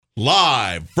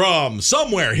Live from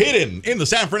somewhere hidden in the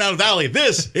San Fernando Valley,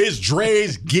 this is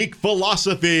Dre's Geek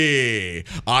Philosophy.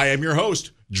 I am your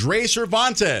host, Dre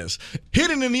Cervantes.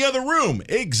 Hidden in the other room,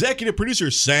 executive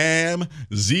producer Sam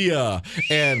Zia.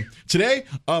 And today,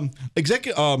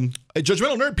 Judgmental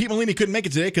Nerd Pete Molini couldn't make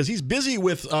it today because he's busy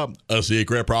with a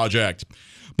secret project.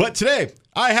 But today,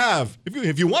 I have,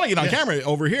 if you want to get on camera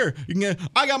over here, you can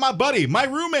I got my buddy, my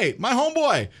roommate, my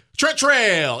homeboy, Trent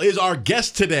Trail is our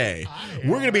guest today.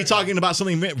 We're going to be talking about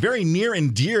something very near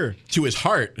and dear to his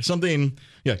heart. Something,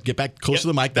 get back close to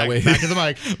the mic that way. Back to the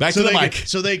mic. Back to the mic.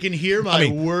 So they can hear my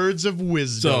words of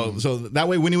wisdom. So that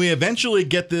way, when we eventually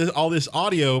get all this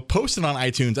audio posted on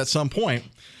iTunes at some point,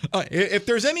 if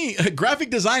there's any graphic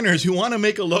designers who want to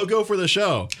make a logo for the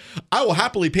show, I will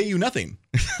happily pay you nothing.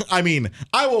 I mean,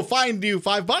 I will find you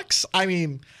 $5. I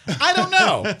mean, I don't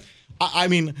know.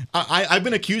 I've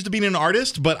been accused of being an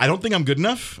artist, but I don't think I'm good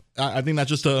enough. I think that's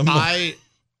just a...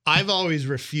 I've always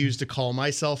refused to call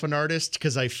myself an artist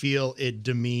because I feel it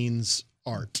demeans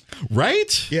art.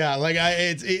 Right? Yeah, like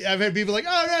I've had people like,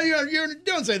 oh no, you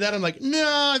don't say that. I'm like,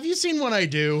 no, have you seen what I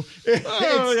do?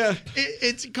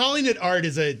 It's calling it art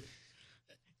is a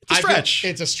stretch.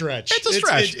 It's a stretch. It's a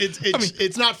stretch.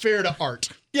 It's not fair to art.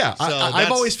 Yeah, so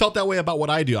I've always felt that way about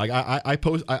what I do. I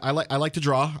like to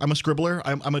draw. I'm a scribbler.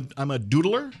 I'm a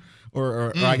doodler.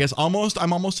 Or I guess I'm almost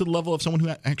to the level of someone who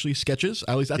actually sketches.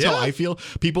 At least that's how I feel.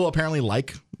 People apparently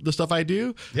like the stuff I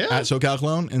do at SoCal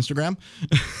Clone Instagram.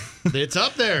 It's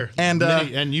up there,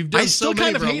 and you've done so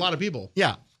many for a lot of people.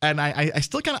 Yeah, and I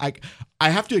still kind of I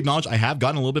have to acknowledge I have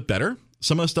gotten a little bit better.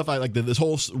 Some of the stuff I like, this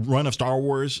whole run of Star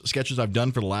Wars sketches I've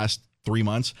done for the last 3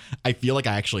 months, I feel like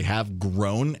I actually have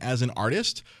grown as an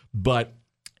artist, but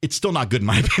it's still not good in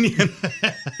my opinion.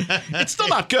 It's still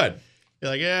not good. You're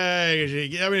like,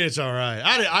 I mean, it's all right.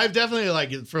 I've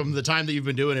definitely, from the time that you've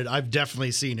been doing it, I've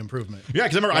definitely seen improvement. Yeah,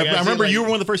 because I remember you were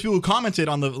one of the first people who commented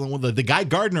on the Guy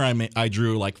Gardner I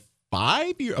drew like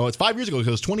 5 years. Oh, it's 5 years ago because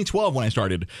it was 2012 when I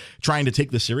started trying to take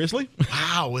this seriously.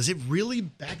 Wow, was it really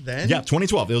back then? Yeah,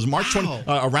 2012. It was March 20,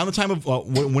 around the time of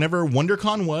whenever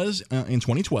WonderCon was in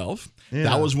 2012. Yeah.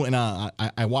 That was when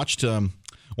I watched one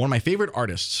of my favorite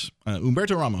artists,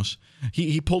 Humberto Ramos.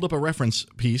 He pulled up a reference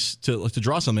piece to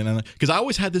draw something, and because I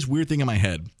always had this weird thing in my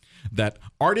head that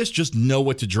artists just know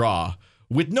what to draw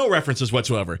with no references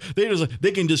whatsoever.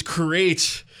 They can just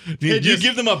create. You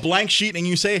give them a blank sheet and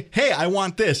you say, "Hey, I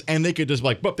want this," and they could just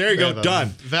there you go, done.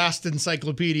 Vast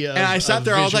encyclopedia. And I sat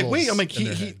there, I was like, "Wait," I'm like,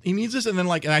 he needs this, and then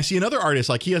and I see another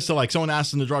artist he has to someone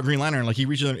asked him to draw Green Lantern, he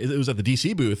reaches. It was at the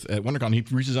DC booth at WonderCon. He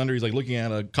reaches under, he's looking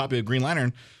at a copy of Green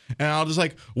Lantern, and I was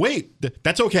just wait,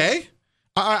 that's okay.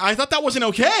 I thought that wasn't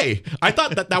okay. I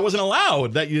thought that wasn't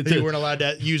allowed. That you weren't allowed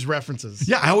to use references.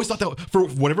 Yeah, I always thought that for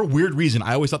whatever weird reason,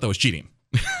 I always thought that was cheating.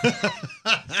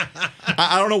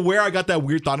 I don't know where I got that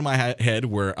weird thought in my head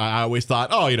where I always thought,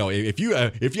 if you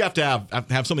have to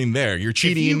have something there, you're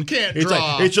cheating. If you can't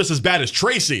draw, it's just as bad as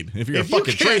tracing. If you're a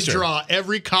fucking tracer, if you can't draw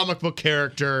every comic book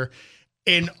character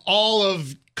in all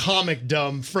of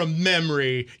comicdom from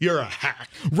memory, you're a hack.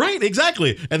 Right,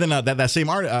 exactly. And then that same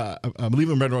art, I believe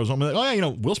in Red Rose, I'm like,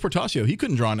 Will Spartacio, he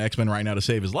couldn't draw an X-Men right now to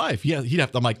save his life. Yeah, he'd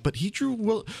have to. I'm like, but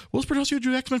Will Spartacio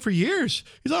drew X-Men for years.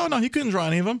 He's like, oh no, he couldn't draw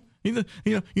any of them. You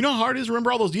know how hard it is to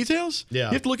remember all those details? Yeah.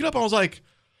 You have to look it up. I was like,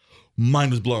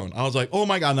 mind was blown. I was like, oh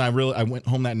my God. And I went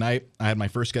home that night. I had my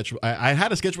first sketch. I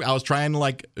had a sketch. I was trying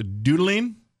to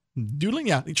doodling.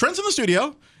 Yeah. Trent's in the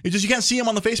studio. It's just, you can't see him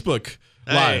on the Facebook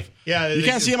live. Yeah. You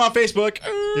can't see him on Facebook.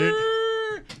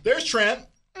 There's Trent.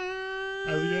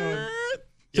 How's it going?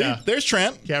 See, there's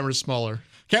Trent. Camera's smaller.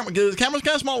 The camera's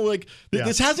kind of small.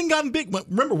 This hasn't gotten big. But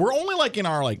remember, we're only in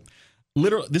our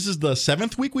literally, this is the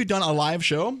 7th week we've done a live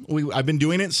show. I've been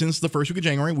doing it since the first week of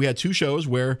January. We had 2 shows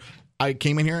where I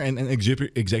came in here and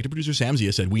executive producer Sam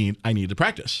Zia said I needed to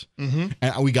practice. Mm-hmm.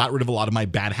 And we got rid of a lot of my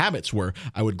bad habits where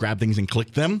I would grab things and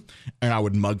click them, and I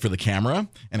would mug for the camera,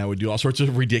 and I would do all sorts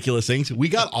of ridiculous things. We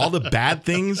got all the bad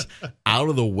things out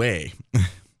of the way.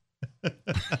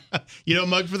 You don't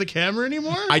mug for the camera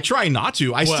anymore? I try not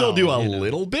to. I still do a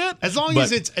little bit. As long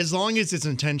as it's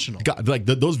intentional. God,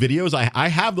 those videos, I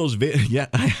have those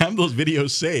I have those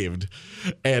videos saved.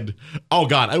 And oh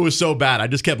God, it was so bad. I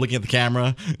just kept looking at the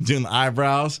camera, doing the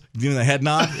eyebrows, doing the head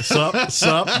nod.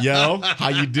 Sup, yo, how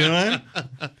you doing?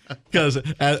 Because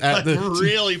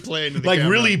really playing to the camera.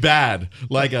 Really bad.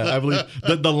 I believe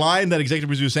the line that executive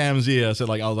producer Sam Zia said,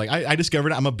 I was like, I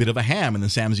discovered I'm a bit of a ham, and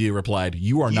then Sam Zia replied,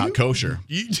 "You are not kosher."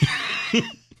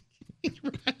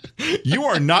 You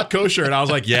are not kosher. And I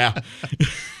was like, yeah.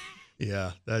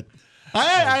 Yeah, that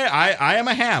I am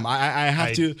a ham. I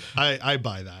have to. I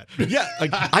buy that. Yeah,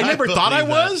 like I never thought I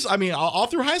believe was. I mean, all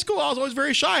through high school, I was always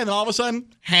very shy, and then all of a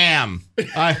sudden, ham.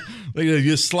 You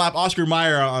just slap Oscar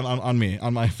Mayer on me,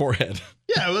 on my forehead.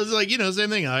 Yeah, it was like, same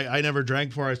thing. I never drank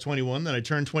before I was 21. Then I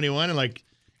turned 21 and like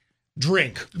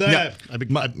drink. Yeah.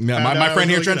 My friend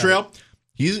here, Trent Trail,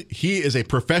 he is a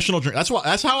professional drinker.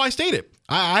 That's how I state it.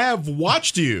 I have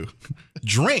watched you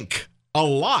drink a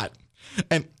lot,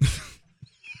 and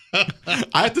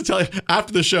I have to tell you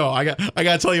after the show. I got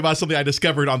to tell you about something I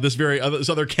discovered on this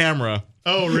other camera.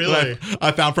 Oh, really?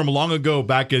 I found from long ago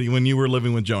back when you were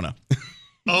living with Jonah.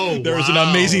 Oh, there was an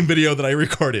amazing video that I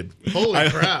recorded. Holy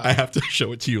crap. I have to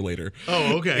show it to you later.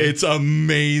 Oh, okay. It's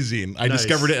amazing. I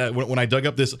discovered it when I dug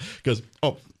up this because,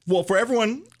 for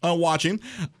everyone watching,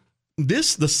 the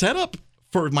setup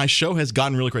for my show has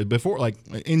gotten really crazy. Before, like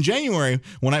in January,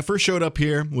 when I first showed up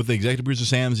here with the executive producer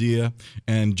Sam Zia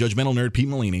and judgmental nerd Pete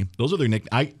Molini, those are their nicknames.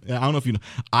 I don't know if you know.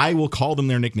 I will call them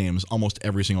their nicknames almost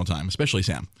every single time, especially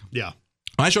Sam. Yeah.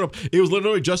 When I showed up, it was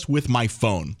literally just with my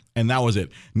phone, and that was it.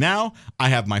 Now, I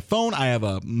have my phone, I have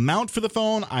a mount for the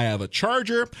phone, I have a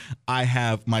charger, I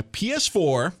have my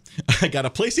PS4, I got a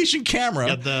PlayStation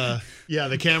camera. The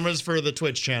cameras for the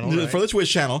Twitch channel. Right? For the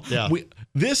Twitch channel. Yeah.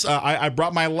 I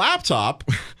brought my laptop.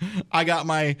 I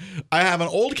have an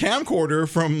old camcorder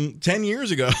from 10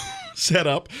 years ago set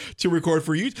up to record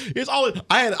for you. It's all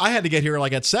I had to get here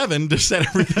like at 7 to set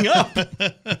everything up.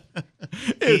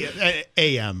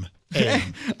 AM.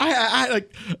 I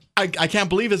can't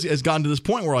believe it's gotten to this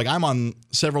point where like I'm on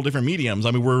several different mediums.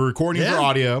 I mean, we're recording for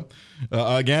audio.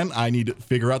 Again, I need to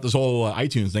figure out this whole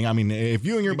iTunes thing. I mean, if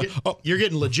you and you're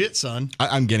getting legit, son.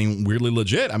 I'm getting weirdly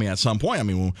legit. I mean, at some point,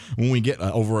 when we get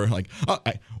over like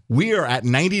we are at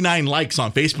 99 likes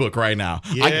on Facebook right now.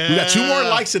 Yeah. We got 2 more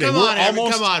likes today. Come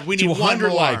on. We need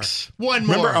 100 likes. One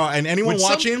more. Remember, and anyone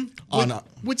watching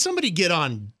would somebody get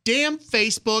on damn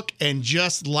Facebook and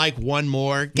just like one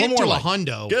more? Get to a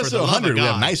hundo. Get for us the to 100. We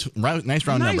have nice round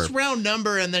number. Nice round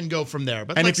number, and then go from there.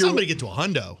 But and if somebody get to a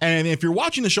hundo. And if you're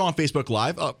watching the show on Facebook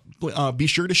Live, be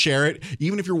sure to share it.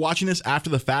 Even if you're watching this after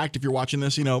the fact, if you're watching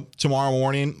this, tomorrow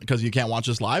morning because you can't watch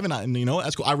this live, and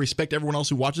that's cool. I respect everyone else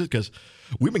who watches it because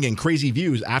we've been getting crazy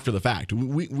views after the fact.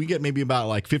 We get maybe about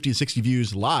like 50 to 60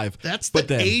 views live. That's the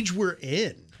age we're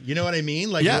in. You know what I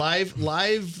mean? Like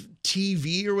live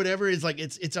TV or whatever is like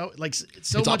it's like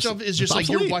so much of it is just like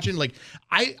obsolete. You're watching like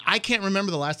I can't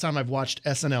remember the last time I've watched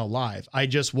SNL live. I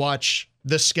just watch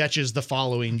the sketches the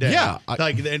following day. Yeah,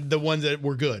 like the ones that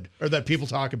were good or that people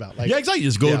talk about. Like, yeah, exactly.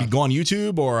 Just go on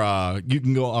YouTube or you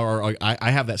can go or I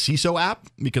have that CISO app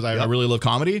because I really love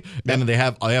comedy and I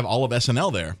have all of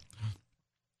SNL there.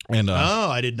 And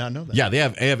I did not know that. Yeah, they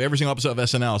have every single episode of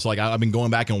SNL. So like I've been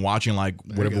going back and watching like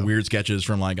whatever weird sketches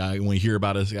from like when we hear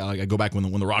about us. I go back when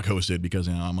The Rock hosted because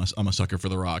I'm a sucker for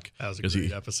The Rock. That was a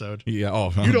great episode. Yeah.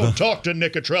 Oh, you don't talk to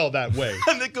Nick Cottrell that way.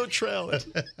 Nick Cottrell.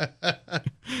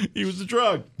 He was the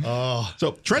drug. Oh.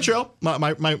 So Trent Trail,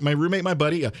 my roommate, my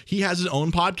buddy, he has his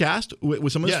own podcast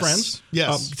with some of his friends.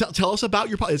 Yes. Tell us about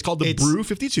your podcast. It's called the Brew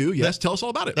 52. Yes. Tell us all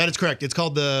about it. That is correct. It's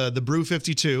called the Brew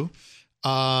 52.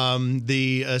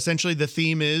 Essentially the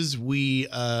theme is we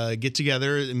get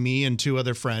together, me and 2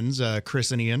 other friends,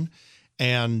 Chris and Ian,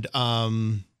 and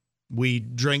we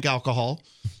drink alcohol.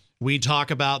 We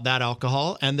talk about that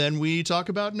alcohol, and then we talk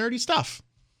about nerdy stuff.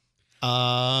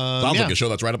 Sounds like a show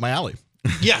that's right up my alley.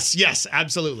 Yes,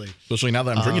 absolutely. Especially now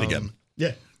that I'm drinking again.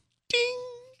 Yeah. Ding.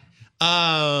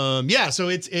 So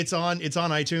it's on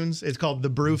iTunes. It's called The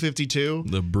Brew 52.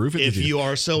 The Brew 52. If you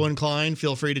are so inclined,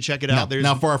 feel free to check it out.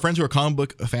 Now, for our friends who are comic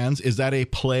book fans, is that a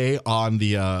play on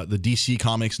the DC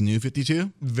Comics New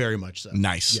 52? Very much so.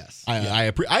 Nice. Yes.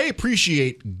 I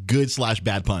appreciate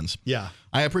good/bad puns. Yeah.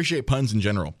 I appreciate puns in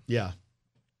general. Yeah. All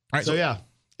right. So yeah,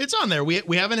 it's on there.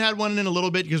 We haven't had one in a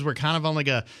little bit because we're kind of on like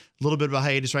a little bit of a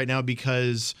hiatus right now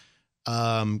because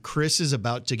Chris is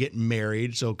about to get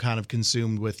married, so kind of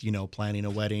consumed with planning a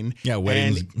wedding. Yeah,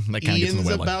 weddings. And that kind of gets in the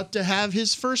way. Ian's about to have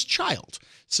his first child,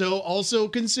 so also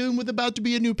consumed with about to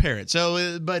be a new parent.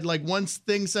 So, but like once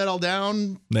things settle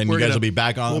down, then you guys will be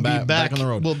back on back on the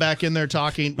road. We'll back in there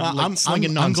talking.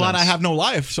 I'm glad I have no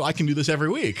life, so I can do this every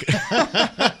week.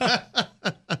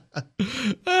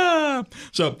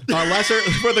 So last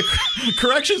for the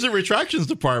corrections and retractions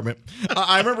department,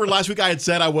 I remember last week I had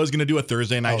said I was going to do a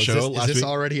Thursday night show. Is this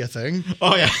already a thing?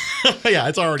 Oh yeah, yeah,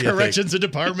 it's already corrections and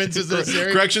departments. Is this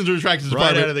corrections and retractions right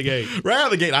department out of the gate? Right out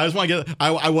of the gate. I just want to get.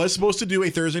 I was supposed to do a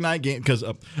Thursday night game because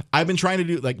I've been trying to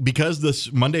do because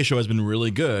this Monday show has been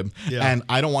really good, and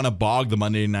I don't want to bog the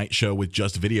Monday night show with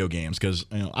just video games because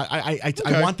I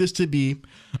want this to be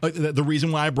the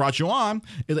reason why I brought you on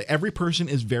is that every person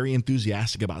is very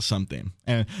enthusiastic about something,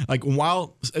 and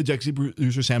while executive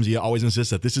producer Sam Zia always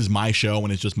insists that this is my show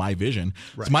and it's just my vision,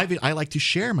 it's my I like to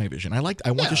share my vision. I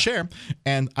want to share,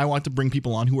 and I want to bring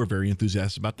people on who are very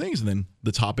enthusiastic about things. And then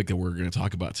the topic that we're going to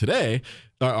talk about today,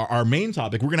 our main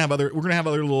topic, we're going to have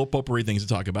other little potpourri things to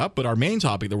talk about, but our main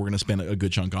topic that we're going to spend a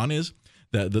good chunk on is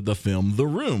the film The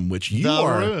Room, which you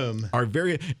are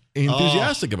very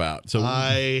enthusiastic about. So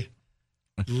I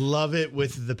love it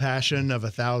with the passion of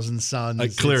 1,000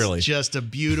 suns. Clearly, it's just a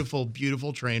beautiful,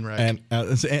 beautiful train wreck. And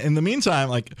in the meantime,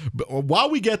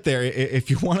 while we get there, if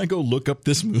you want to go look up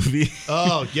this movie,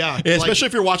 especially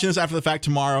if you're watching this after the fact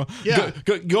tomorrow,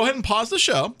 go ahead and pause the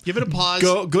show. Give it a pause.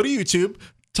 Go to YouTube.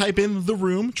 Type in The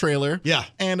Room trailer,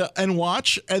 and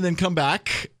watch, and then come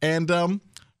back, and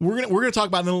we're gonna talk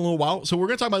about it in a little while. So we're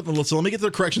gonna talk about. So let me get to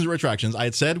the corrections and retractions. I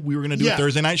had said we were gonna do a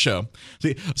Thursday night show.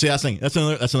 See that's the thing. That's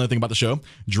another thing about the show.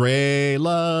 Dre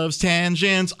loves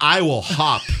tangents. I will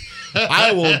hop.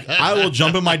 I will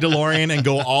jump in my DeLorean and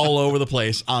go all over the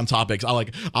place on topics.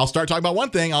 I'll start talking about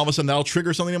one thing, all of a sudden that'll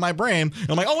trigger something in my brain. And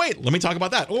I'm like, oh wait, let me talk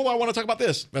about that. Oh, I want to talk about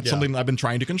this. That's something I've been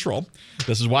trying to control.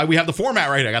 This is why we have the format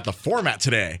right here. I got the format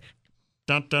today.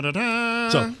 Dun, dun, dun,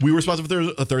 dun. So we were supposed to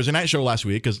have a Thursday night show last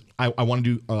week because I want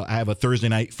to do. I have a Thursday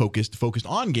night focused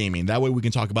on gaming. That way we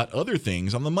can talk about other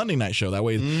things on the Monday night show. That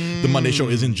way the Monday show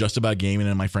isn't just about gaming,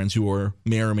 and my friends who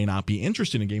may or may not be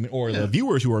interested in gaming, or the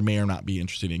viewers who may or not be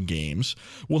interested in games,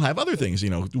 will have other things. We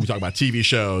talk about TV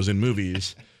shows and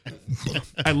movies.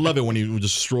 I love it when he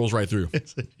just strolls right through.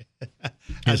 It's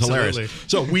hilarious.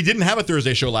 So we didn't have a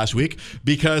Thursday show last week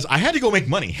because I had to go make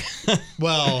money.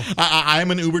 Well, I'm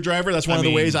an Uber driver. That's one of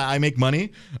the ways I make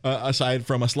money, aside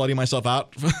from slutting myself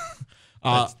out.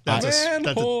 Man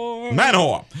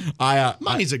whore.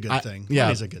 Money's a good thing. Yeah,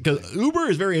 money's a good thing. Because Uber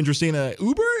is very interesting.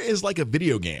 Uber is like a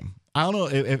video game. I don't know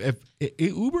if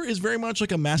Uber is very much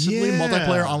like a massively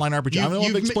multiplayer online RPG. I don't know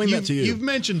if I explained that to you. You've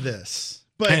mentioned this,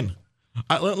 but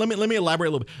let me elaborate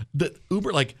a little bit. The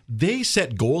Uber, they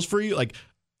set goals for you.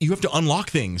 You have to unlock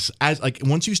things as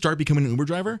once you start becoming an Uber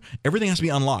driver, everything has to be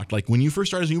unlocked. When you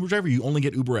first start as an Uber driver, you only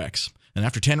get Uber X. And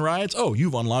after 10 rides,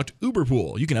 you've unlocked Uber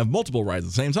Pool. You can have multiple rides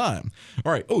at the same time.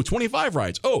 All right. 25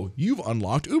 rides. You've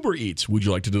unlocked Uber Eats. Would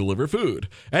you like to deliver food?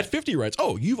 At 50 rides,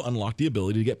 you've unlocked the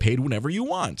ability to get paid whenever you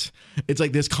want. It's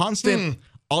like this constant,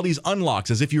 all these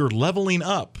unlocks as if you're leveling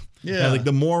up. Yeah. And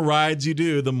the more rides you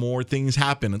do, the more things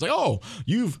happen. It's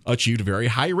you've achieved a very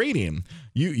high rating.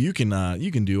 You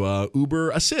can do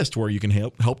Uber Assist where you can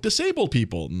help disabled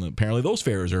people, and apparently those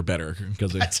fares are better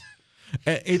because it's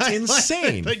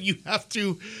insane. But you have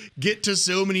to get to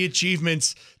so many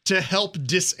achievements to help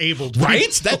disabled people.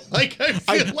 Right?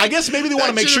 I guess maybe they want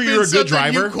to make sure you're a good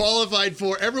driver. Qualified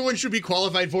for everyone should be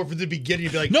qualified for the beginning.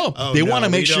 Be like, they want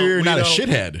to make sure you're not a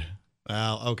shithead.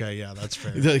 Well, okay, yeah, that's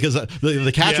fair. Because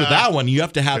the catch with that one, you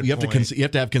have to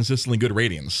have consistently good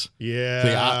ratings. Yeah,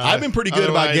 so I've been pretty good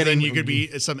about getting. You could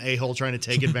be some a-hole trying to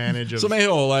take advantage of some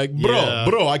a-hole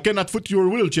bro, I cannot fit your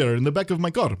wheelchair in the back of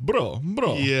my car, bro.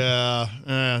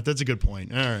 Yeah, that's a good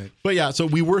point. All right, but so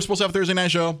we were supposed to have a Thursday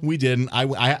night show. We didn't.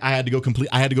 I had to go complete.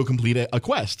 I had to go complete a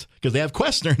quest because they have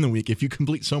quests during the week. If you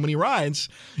complete so many rides,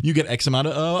 you get X amount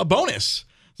of a bonus.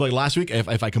 So last week,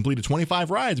 if I completed 25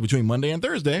 rides between Monday and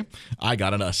Thursday, I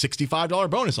got a $65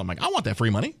 bonus. I'm like, I want that free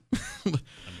money.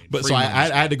 But so I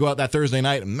had to go out that Thursday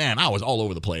night, and man, I was all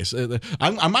over the place.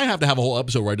 I might have to have a whole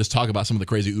episode where I just talk about some of the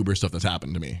crazy Uber stuff that's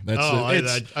happened to me.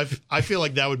 I feel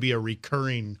like that would be a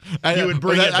recurring. You would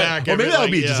bring it back. Or maybe that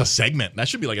would be just a segment. That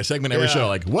should be like a segment every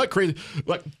show. What crazy?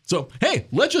 So hey,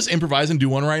 let's just improvise and do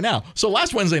one right now. So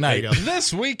last Wednesday night,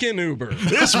 this week in Uber,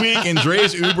 this week in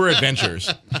Dre's Uber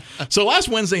adventures. So last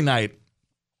Wednesday night,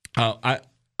 I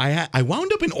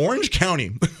wound up in Orange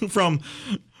County from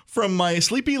my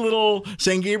sleepy little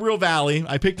San Gabriel Valley.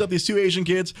 I picked up these two Asian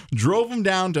kids, drove them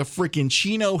down to freaking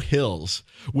Chino Hills,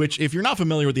 which, if you're not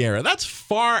familiar with the area, that's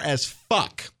far as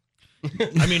fuck.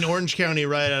 I mean, Orange County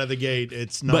right out of the gate,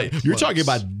 it's not. But you're talking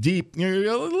about deep.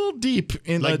 You're a little deep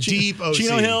in deep OC.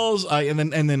 Chino Hills,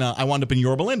 and then I wound up in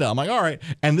Yorba Linda. I'm like, all right.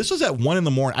 And this was at 1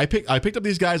 a.m. I picked up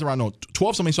these guys around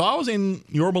 12 something. So I was in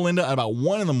Yorba Linda at about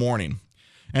 1 a.m.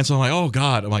 And so I'm like, oh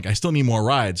God, I'm like, I still need more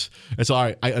rides. And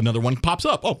so another one pops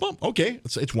up. Oh, boom, okay.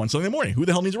 It's 1:00 in the morning. Who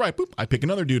the hell needs a ride? Boop. I pick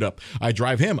another dude up. I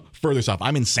drive him further south.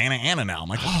 I'm in Santa Ana now. I'm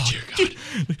like, oh, dear God.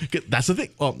 Dude. That's the thing.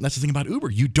 Well, that's the thing about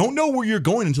Uber. You don't know where you're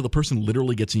going until the person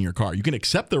literally gets in your car. You can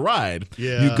accept the ride.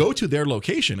 Yeah. You go to their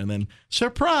location and then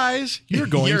surprise, you're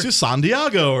going to San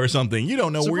Diego or something. You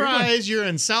don't know where you're going. Surprise, you're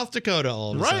in South Dakota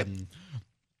all of a sudden.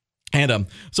 And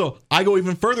so I go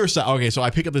even further south. Okay, so I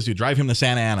pick up this dude, drive him to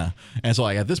Santa Ana. And so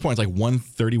like at this point, it's like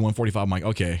 1:30, 1:45. I'm like,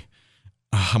 okay,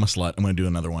 I'm a slut. I'm going to do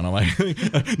another one. I'm like,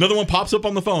 another one pops up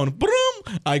on the phone.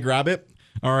 Boom! I grab it.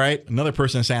 All right, another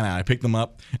person in Santa Ana. I pick them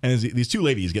up. And these two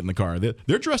ladies get in the car.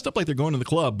 They're dressed up like they're going to the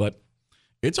club, but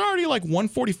it's already like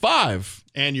 1:45.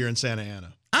 And you're in Santa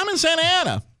Ana. I'm in Santa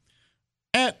Ana.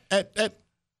 At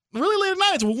really late at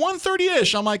night. It's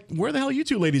 1:30-ish. I'm like, where the hell are you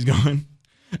two ladies going?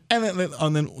 And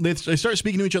then they start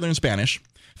speaking to each other in Spanish,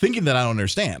 thinking that I don't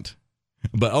understand.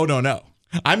 But oh no.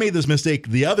 I made this mistake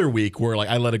the other week where like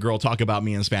I let a girl talk about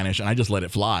me in Spanish and I just let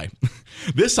it fly.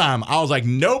 This time I was like,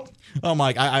 nope. I'm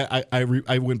like,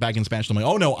 I went back in Spanish. I'm like,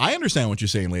 oh no, I understand what you're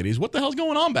saying, ladies. What the hell's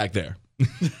going on back there?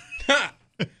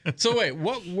 So wait,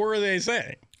 what were they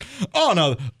saying? Oh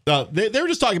no, they were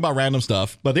just talking about random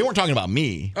stuff, but they weren't talking about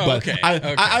me. Oh, but okay.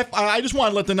 I just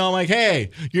want to let them know, like,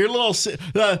 hey, your little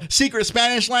secret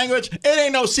Spanish language, it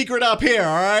ain't no secret up here,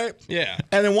 all right? Yeah.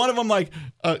 And then one of them, like,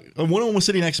 one of them was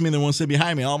sitting next to me, and then one sitting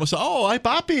behind me. All of a sudden, oh, hi,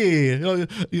 papi,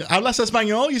 hablas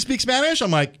español? You speak Spanish?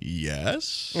 I'm like,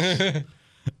 yes.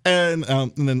 and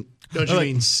then. Don't you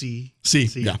mean C? C,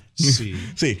 yeah. C.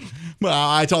 C. Well,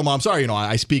 I tell them, I'm sorry,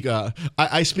 I speak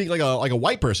I speak like a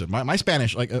white person. My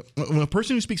Spanish, like when a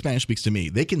person who speaks Spanish speaks to me,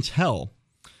 they can tell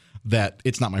that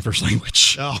it's not my first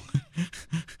language. Oh.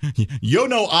 Yo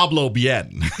no hablo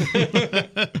bien.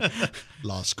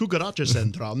 Las cucarachas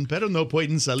entran, pero no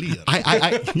pueden salir.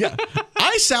 Yeah.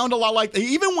 I sound a lot like,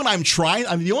 even when I'm trying,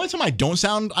 the only time I don't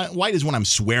sound white is when I'm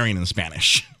swearing in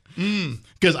Spanish.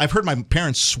 Because I've heard my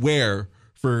parents swear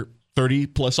for 30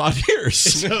 plus odd years.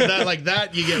 So that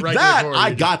you get right that before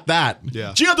I got that.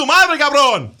 Yeah. Chinga tu madre,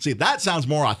 cabrón. See, that sounds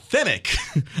more authentic.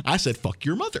 I said, fuck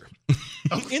your mother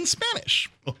in Spanish.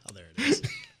 Well, there it is.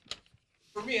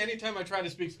 For me, anytime I try to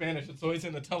speak Spanish, it's always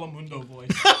in the Telemundo voice.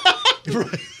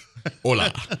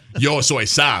 Hola, yo soy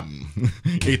Sam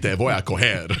y te voy a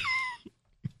coger.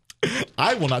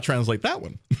 I will not translate that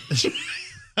one.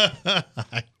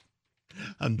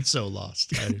 I'm so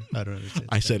lost. I don't understand.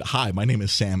 I said, hi, my name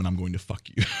is Sam and I'm going to fuck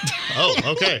you. Oh,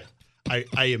 okay.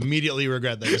 I immediately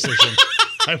regret that decision.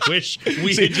 I wish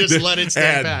we had just let it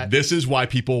stand pat. This is why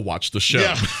people watch the show.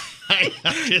 Yeah.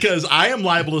 Because I am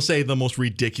liable to say the most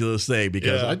ridiculous thing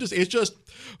because it's just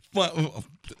fun.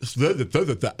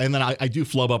 And then I do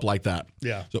flub up like that.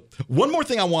 Yeah. So one more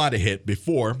thing I wanted to hit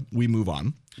before we move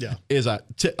on. Yeah. Is I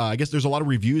guess there's a lot of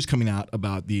reviews coming out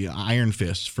about the Iron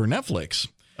Fist for Netflix.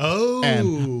 Oh,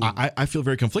 and I feel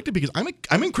very conflicted because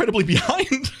I'm incredibly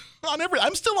behind on every.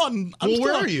 I'm still on.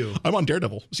 Where are you? I'm on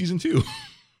Daredevil season 2.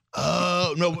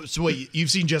 Oh no! So wait, you've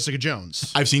seen Jessica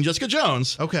Jones? I've seen Jessica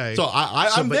Jones. Okay, so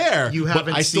I'm there. You haven't.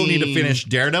 But I still need to finish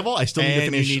Daredevil. I still need to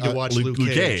finish. You need to watch Luke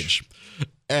Cage.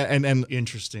 And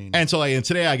interesting. And so and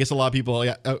today, I guess a lot of people.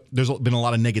 There's been a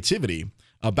lot of negativity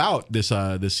about this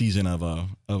season of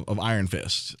Iron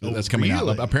Fist that's coming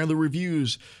out. Apparently,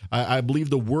 reviews. I believe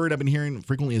the word I've been hearing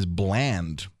frequently is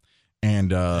bland,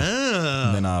 and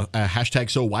then hashtag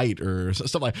so white or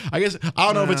stuff like. I guess I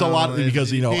don't know if it's a lot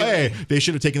because hey, they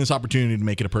should have taken this opportunity to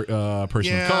make it a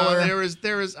person of color.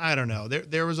 There was I don't know.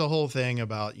 There was a whole thing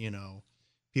about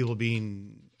people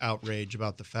being outraged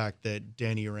about the fact that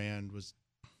Danny Rand was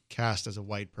cast as a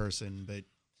white person, but.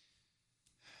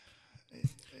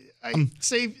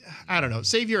 Save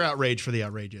your outrage for the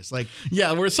outrageous. Like,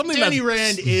 yeah, where something Danny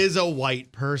Rand is a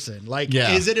white person. Like,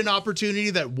 is it an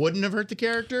opportunity that wouldn't have hurt the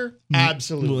character?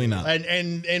 Absolutely not.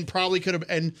 And probably could have,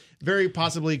 and very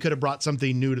possibly could have brought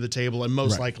something new to the table, and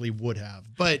most likely would have.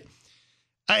 But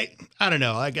I don't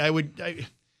know. Like, I would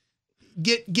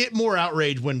get more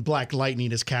outrage when Black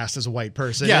Lightning is cast as a white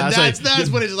person. Yeah, and that's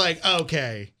when it's like,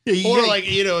 okay. Or like,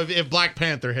 if Black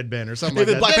Panther had been or something like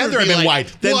that. If Black Panther had been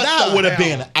white, then that would have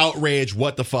been outrage.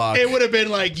 What the fuck? It would have been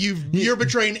like you're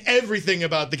betraying everything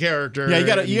about the character.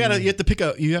 Yeah, you have to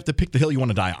pick the hill you want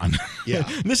to die on. Yeah.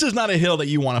 This is not a hill that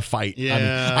you want to fight.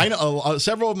 Yeah. I know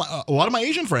a lot of my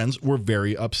Asian friends were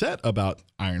very upset about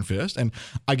Iron Fist, and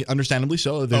understandably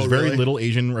so. There's very little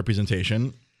Asian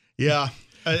representation. Yeah.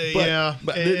 But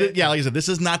like I said, this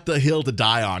is not the hill to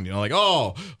die on. Like,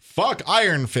 oh, fuck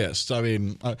Iron Fist. I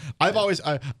mean, I've always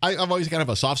kind of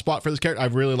a soft spot for this character.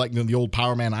 I've really liked the old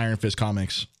Power Man Iron Fist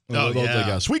comics Oh, Those,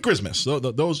 yeah. Sweet Christmas.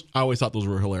 Those I always thought those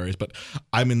were hilarious. But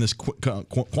I'm in this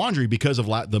quandary because of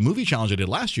the movie challenge I did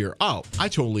last year. Oh, I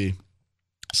totally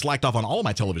slacked off on all of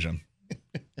my television.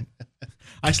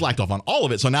 I slacked off on all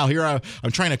of it. So now here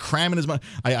I'm trying to cram in as much.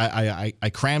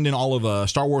 I crammed in all of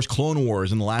Star Wars Clone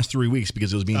Wars in the last 3 weeks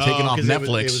because it was being taken off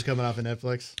Netflix. It was coming off of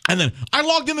Netflix. And then I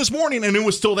logged in this morning and it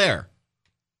was still there.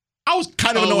 I was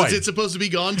kind of annoyed. Was it supposed to be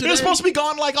gone today? It was supposed to be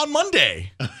gone like on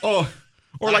Monday.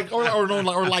 Or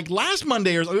like last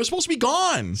Monday, or it was supposed to be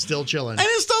gone. Still chilling. And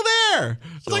it's still there.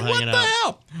 It's like, what the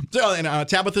hell? So, and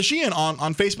Tabitha Sheehan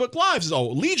on Facebook Live says,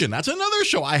 Legion, that's another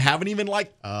show I haven't even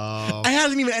I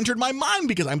hasn't even entered my mind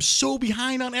because I'm so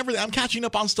behind on everything. I'm catching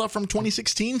up on stuff from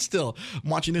 2016 still. I'm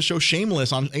watching this show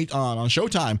Shameless on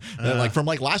Showtime. From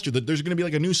last year. There's going to be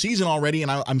like a new season already,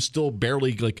 and I'm still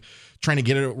barely trying to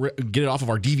get it off of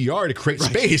our DVR to create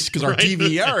space because our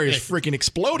DVR is freaking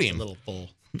exploding. A little full.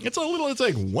 It's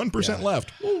like 1%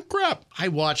 left. Oh, crap. I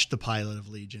watched the pilot of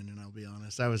Legion, and I'll be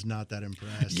honest, I was not that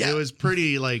impressed. Yeah. It was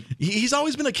pretty He's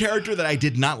always been a character that I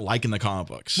did not like in the comic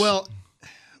books. Well,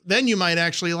 then you might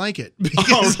actually like it.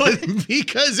 Because,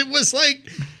 because it was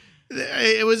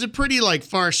it was a pretty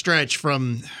far stretch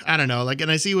from, I don't know, and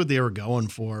I see what they were going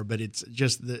for, but it's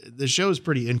just the show is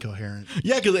pretty incoherent.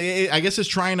 Yeah, because I guess it's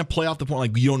trying to play off the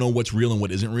point, you don't know what's real and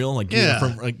what isn't real.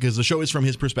 Because the show is from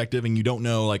his perspective and you don't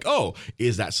know,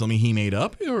 is that something he made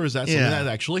up or is that something that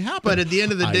actually happened? But at the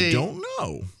end of the day, I don't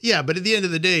know. Yeah, but at the end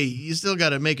of the day, you still got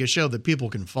to make a show that people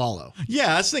can follow. Yeah,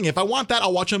 that's the thing. If I want that,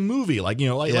 I'll watch a movie like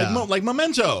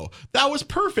Memento. That was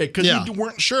perfect because you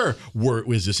weren't sure,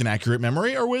 was this an accurate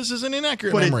memory or was this an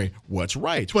inaccurate memory? What's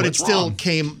right? But what's it still wrong?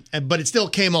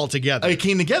 came all together. It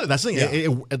came together. That's the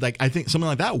thing. Yeah. I think something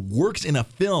like that works in a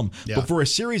film. Yeah. But for a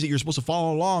series that you're supposed to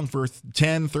follow along for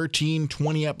 10, 13,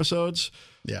 20 episodes,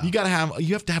 you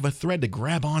have to have a thread to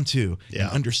grab onto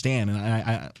and understand.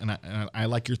 And I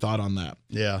like your thought on that.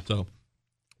 Yeah. So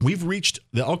we've reached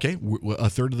a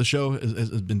third of the show has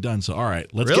been done. So all right,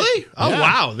 let's really.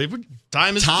 Wow,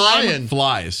 time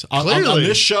flies on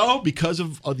this show because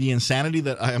of the insanity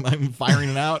that I'm firing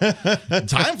it out.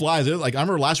 Time flies. I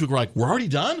remember last week we're already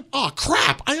done. Oh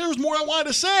crap! There was more I wanted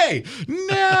to say.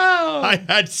 No, I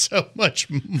had so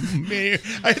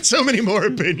many more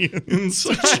opinions.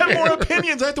 I had more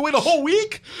opinions. I have to wait a whole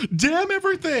week. Damn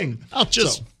everything. I'll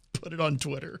just put it on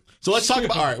Twitter. So let's talk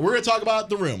about, all right, we're going to talk about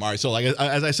The Room. All right, so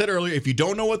as I said earlier, if you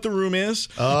don't know what The Room is,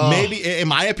 maybe, in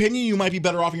my opinion, you might be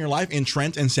better off in your life. In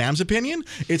Trent and Sam's opinion,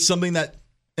 it's something that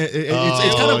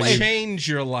it's kind of change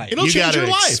your life. It'll change your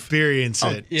life. Experience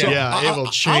it. It will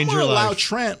change your life. I'm going to allow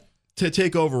Trent to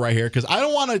take over right here because I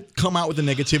don't want to come out with the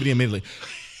negativity immediately.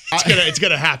 It's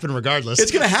gonna happen regardless.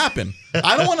 It's gonna happen.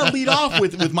 I don't want to lead off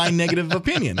with my negative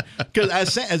opinion because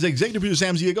as executive producer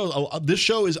Sam Zia goes, this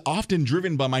show is often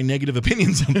driven by my negative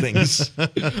opinions on things.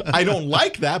 I don't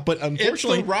like that, but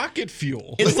unfortunately, it's the rocket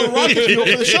fuel. It's the rocket fuel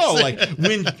for the show.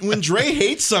 When Dre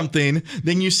hates something,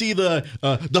 then you see the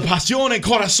pasión en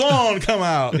corazón come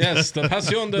out. Yes, the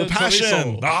passion, the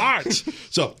passion, the heart.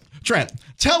 So Trent,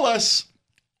 tell us.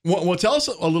 Well, tell us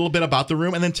a little bit about The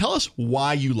Room, and then tell us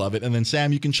why you love it. And then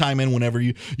Sam, you can chime in whenever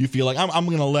you feel like I'm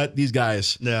going to let these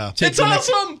guys. Yeah, it's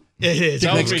awesome. It is.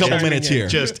 Take the next couple minutes here.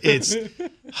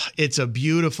 It's a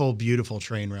beautiful, beautiful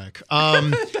train wreck.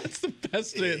 That's the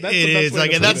best.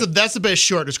 That's the best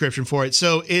short description for it.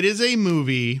 So it is a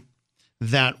movie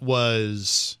that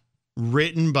was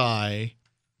written by,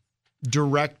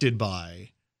 directed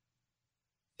by,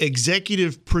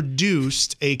 executive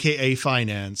produced, aka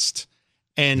financed.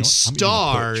 And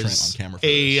stars we're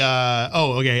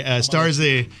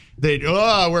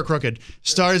crooked.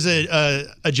 Stars a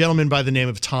gentleman by the name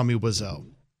of Tommy Wiseau,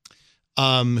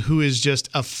 who is just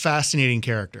a fascinating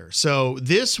character. So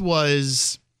this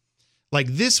was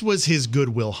his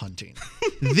Goodwill Hunting.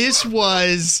 This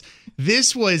was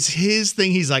his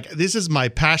thing. He's like, this is my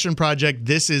passion project.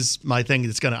 This is my thing.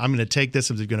 I'm gonna take this.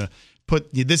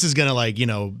 This is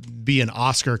gonna be an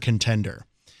Oscar contender.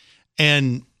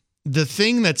 And the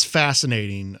thing that's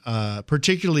fascinating,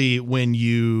 particularly when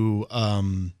you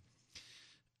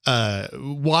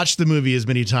watch the movie as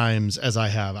many times as I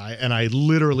have, I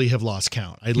literally have lost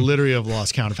count. I literally have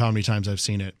lost count of how many times I've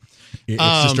seen it.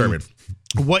 It's disturbing.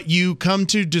 What you come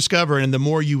to discover, and the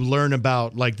more you learn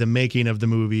about the making of the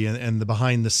movie and the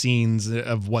behind the scenes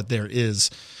of what there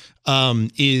is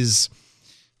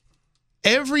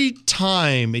every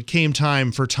time it came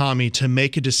time for Tommy to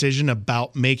make a decision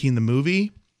about making the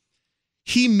movie,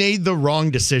 he made the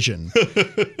wrong decision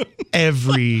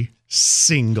every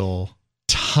single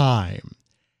time.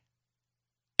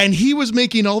 And he was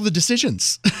making all the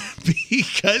decisions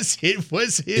because it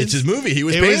was his. It's his movie. He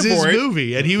was paying for it. It was his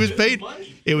movie, and he was paid.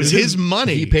 It was his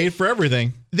money. He paid for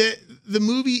everything. The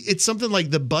movie, it's something like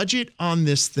the budget on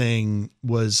this thing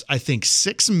was, I think,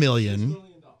 $6 million.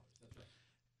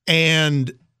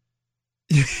 And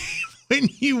when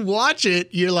you watch it,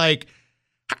 you're like,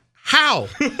 how?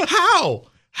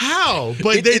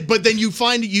 But then you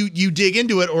find you dig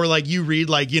into it, or like you read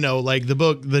like the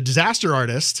book The Disaster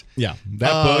Artist. Yeah,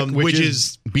 that book, which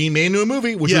is being made into a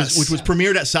movie, which was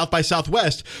premiered at South by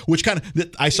Southwest. Which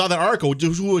I saw that article,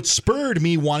 which spurred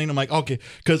me wanting. I'm like, okay,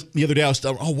 because the other day I was,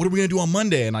 what are we gonna do on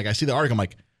Monday? And like I see the article, I'm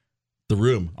like, The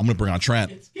Room. I'm gonna bring on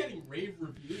Trent. It's getting rave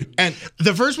reviews. And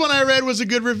the first one I read was a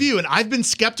good review, and I've been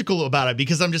skeptical about it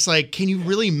because I'm just like, can you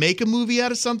really make a movie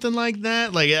out of something like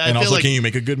that? Like, I feel like, can you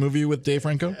make a good movie with Dave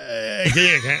Franco?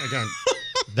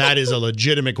 That is a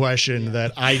legitimate question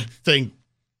that I think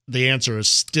the answer is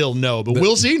still no, but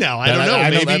we'll see now. I don't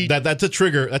know. Maybe that's a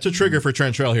trigger. That's a trigger for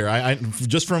Trent Trail here. I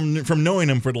just from knowing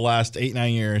him for the last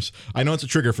 8-9 years, I know it's a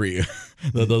trigger for you.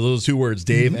 Those two words,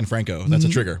 Dave and Franco. That's a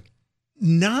trigger.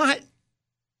 Not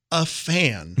a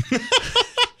fan.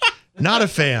 Not a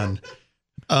fan.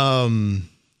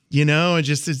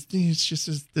 It's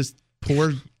just this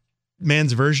poor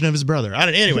man's version of his brother.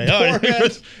 Anyway.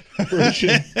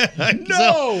 Version.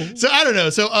 No. So I don't know.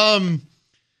 So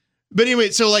but anyway,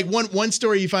 so like one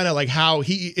story you find out like how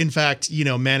he in fact,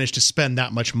 managed to spend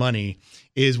that much money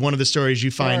is one of the stories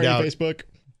you find out. Facebook.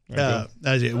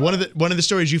 That's it. One of the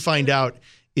stories you find out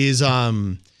is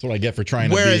that's what I get for trying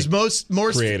to whereas be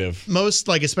more creative. Most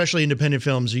like especially independent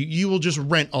films, you will just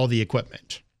rent all the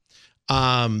equipment.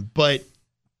 But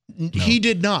he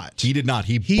did not. He did not.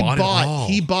 He bought it all.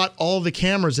 He bought all the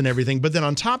cameras and everything. But then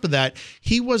on top of that,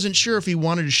 he wasn't sure if he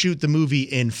wanted to shoot the movie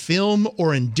in film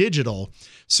or in digital.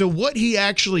 So what he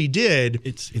actually did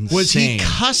was he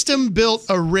custom built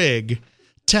a rig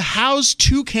to house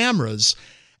 2 cameras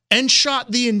and shot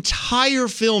the entire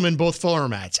film in both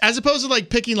formats, as opposed to like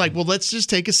picking like, well, let's just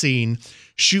take a scene,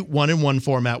 shoot one in one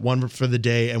format, one for the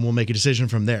day, and we'll make a decision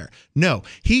from there. No,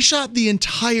 he shot the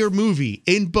entire movie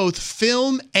in both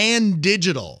film and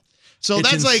digital. So it's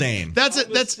that's insane. Like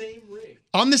that's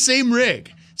on the same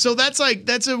rig. So that's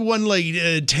a one like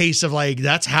taste of like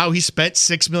that's how he spent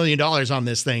 $6 million on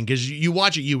this thing, because you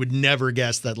watch it, you would never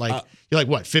guess that like you're like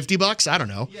what $50? I don't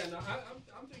know. Yeah, no,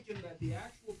 I'm thinking that the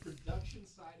actual production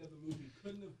side of the movie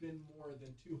couldn't have been more than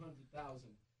 $200,000,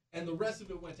 and the rest of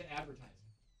it went to advertising.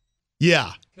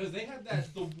 Yeah, because they had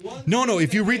that the one. No.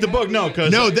 If you read the book,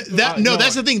 because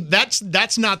that's the thing.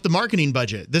 That's not the marketing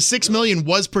budget. The $6 million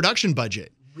was production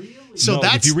budget. Really? So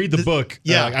that's if you read the book.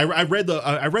 Yeah, I read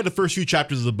the first few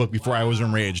chapters of the book before I was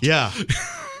enraged. Yeah,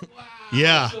 Wow.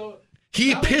 yeah. So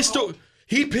He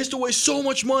pissed away so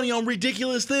much money on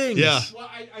ridiculous things. Yeah. Well,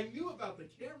 I knew about the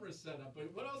camera setup, but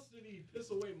what else did he piss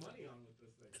away money on with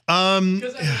this thing?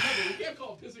 Because remember, we can't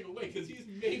call it pissing away because he's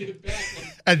made it back. Like,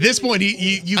 at this point,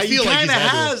 you feel like he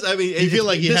has. I mean, you feel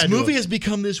like this movie has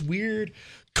become this weird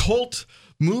cult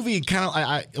movie. Kind of.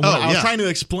 I was trying to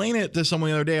explain it to someone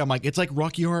the other day. I'm like, it's like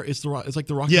Rocky Horror. It's like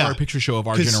the Rocky Horror Picture Show of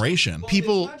our generation. well,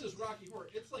 People. It's not just Rocky Horror.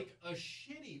 It's like a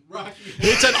shitty Rocky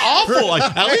Horror. It's an awful.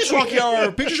 Like, at least Rocky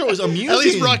Horror Picture Show is amusing. At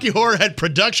least Rocky Horror had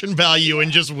production value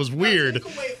and just was weird. Take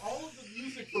away all of the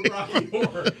music from Rocky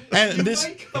Horror. And You this-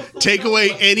 might come Take around away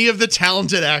like- any of the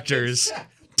talented actors.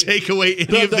 Take away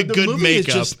any of the good movie is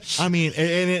makeup. just, I mean,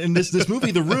 and this movie,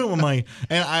 The Room, I'm like,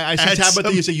 and I see Add Tabitha,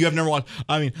 some- you say you have never watched.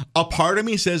 I mean, a part of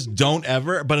me says don't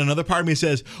ever, but another part of me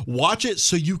says watch it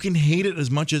so you can hate it as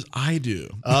much as I do.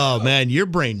 Oh man, your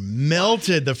brain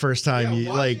melted the first time you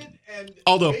watch like. it and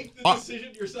Although- make the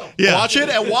decision yourself. Yeah. Watch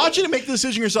it and make the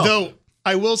decision yourself. Though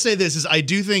I will say this is I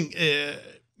do think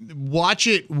watch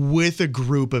it with a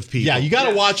group of people. Yeah, you got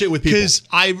to watch it with people. Because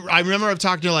I remember I've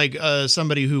talked to like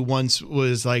somebody who once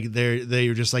was like they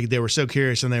were just like they were so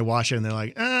curious and they watch it and they're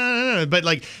like but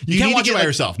like You can't need watch to it get, by like-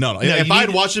 yourself. No. you If I had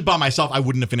need- watched it by myself, I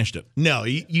wouldn't have finished it. No,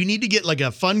 you need to get like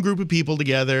a fun group of people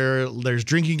together. There's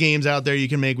drinking games out there you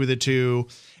can make with it too.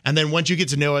 And then once you get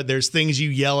to know it, there's things you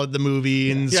yell at the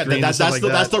movie and Yeah, scream and stuff like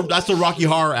that. that's the Rocky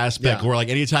Horror aspect Yeah. where like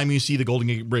anytime you see the Golden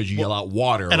Gate Bridge, you yell out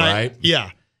water, And right?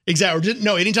 yeah, exactly.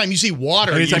 No, anytime you see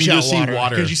water, Anytime you shout just see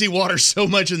water. because you see water so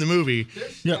much in the movie.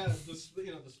 There's Yeah. the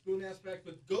spoon aspect,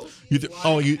 but go see You it th- live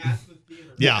oh, you- at the theater.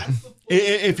 Yeah. That's the full-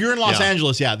 If you're in Los Yeah.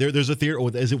 Angeles, there's a theater.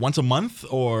 Is it once a month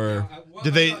or?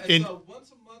 Did they- It's in-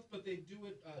 once a month, but they do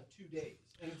it 2 days,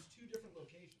 and it's 2 different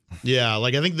locations. Yeah,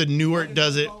 like I think the Newark One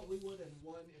does in it. Hollywood and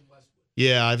one in Westwood.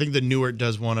 Yeah, I think the Newark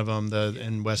does one of them.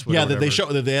 In Westwood. Yeah, or they whatever. show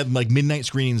that they have like midnight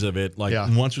screenings of it, like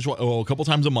Yeah. once or a couple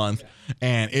times a month,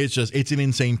 and it's an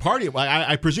insane party.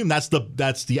 I presume that's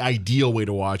the ideal way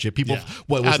to watch it. People, Yeah.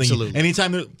 what was thinking, Absolutely.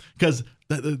 anytime because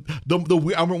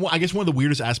I guess one of the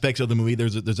weirdest aspects of the movie,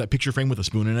 there's that picture frame with a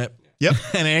spoon in it. Yep.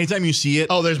 And anytime you see it,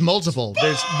 Oh, there's multiple.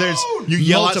 There's you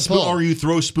yell at multiple. or you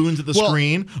throw spoons at the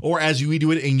screen, or as we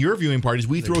do it in your viewing parties,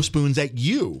 we throw spoons at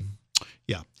you.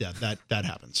 Yeah, that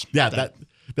happens. Yeah, that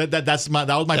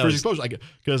was my first exposure.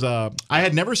 Because I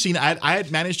had never seen it. I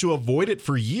had managed to avoid it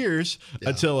for years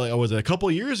until it was a couple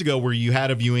of years ago where you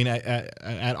had a viewing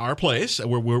at our place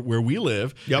where we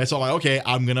live. Yep. And so I'm like, okay,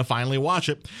 I'm gonna finally watch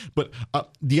it. But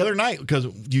the other night, because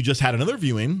you just had another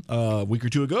viewing a week or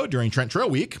two ago during Trent Trail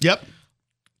Week. Yep.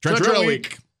 Trent Trail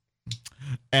Week.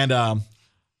 And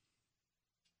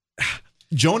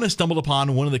Jonah stumbled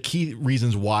upon one of the key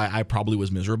reasons why I probably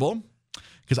was miserable,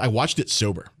 because I watched it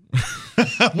sober.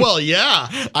 Well, yeah.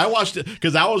 I watched it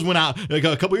because that was when a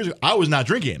couple years ago, I was not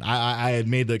drinking. I had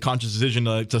made the conscious decision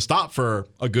to stop for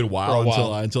a good while,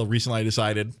 until recently I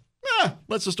decided,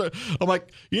 let's just start. I'm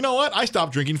like, you know what? I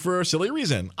stopped drinking for a silly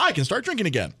reason. I can start drinking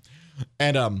again.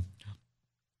 And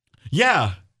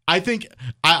yeah, I think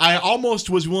I almost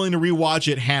was willing to rewatch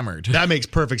it hammered. That makes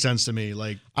perfect sense to me.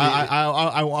 Like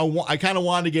I kind of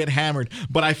wanted to get hammered,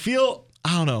 but I feel,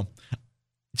 I don't know,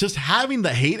 just having the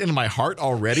hate in my heart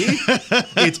already,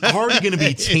 it's already going to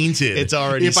be tainted. It's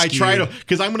already if skewed. I try to,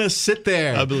 because I'm going to sit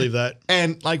there. I believe that.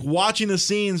 And like watching the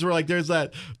scenes where like there's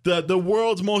that the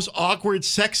world's most awkward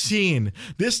sex scene.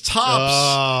 This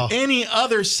tops any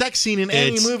other sex scene in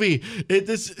any movie.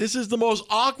 This is the most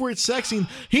awkward sex scene.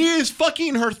 He is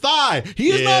fucking her thigh. He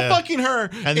is not fucking her.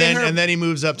 And then he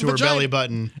moves up to vagina. her belly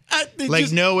button. Like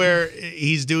just, nowhere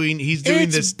he's doing it's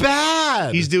this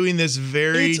bad. He's doing this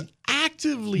very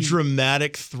actively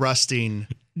dramatic thrusting,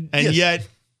 and yet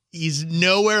he's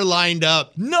nowhere lined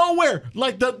up. Nowhere.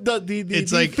 Like the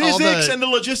like physics and the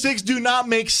logistics do not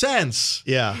make sense.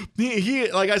 Yeah. He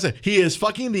like I said, he is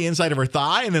fucking the inside of her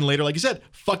thigh, and then later, like you said,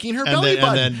 fucking her belly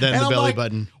button. And then the belly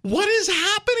button. What is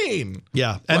happening?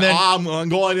 Yeah. And then I'm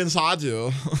going inside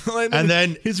you. And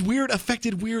then his weird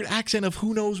accent of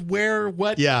who knows where,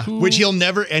 what. Yeah. Who. Which he'll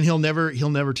never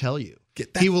tell you.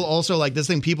 He will also, like, this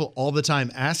thing, people all the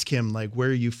time ask him, like, where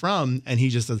are you from? And he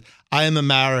just says, I am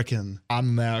American.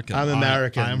 I'm American.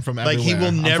 I'm from everywhere. Like, he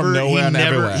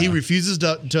will he refuses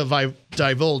to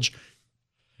divulge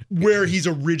where he's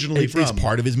originally from. It's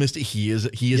part of his mystique. He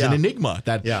is an enigma.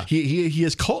 That he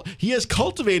has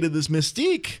cultivated this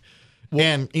mystique.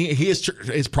 And he is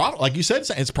like you said,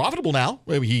 it's profitable now.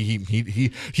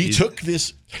 He took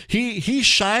this, he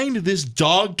shined this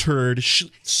dog turd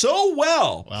so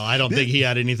well. Well, I don't think he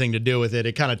had anything to do with it.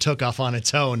 It kind of took off on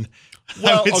its own.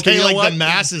 Well, I would say like the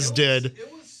masses did.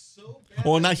 It was so bad.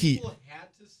 Well, not he. People had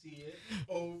to see it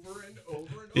over and over and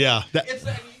over. Yeah. You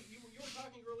were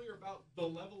talking earlier about the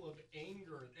level of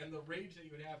anger and the rage that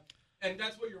you would have, and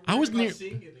that's what you're worried about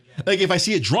seeing it again. Like if I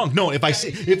see it drunk, if I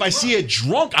see it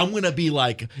drunk, I'm gonna be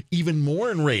like even more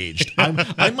enraged. I'm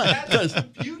That's the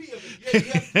beauty of it.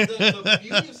 Yeah, the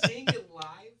beauty of seeing it live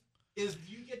is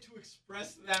you get to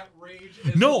express that rage.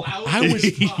 As loudly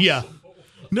as possible.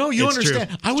 No, you understand.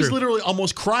 True. I was literally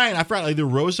almost crying. I forgot either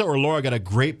Rosa or Laura got a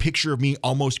great picture of me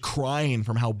almost crying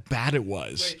from how bad it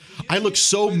was. I looked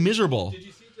so miserable. Did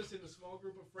you see this in a small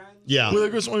group of friends? Yeah. With a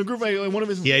group, one of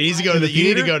his. Yeah, you need to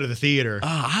go to the theater.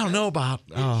 I don't know about.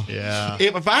 Yeah.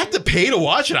 If I have to pay to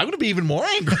watch it, I'm going to be even more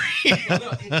angry.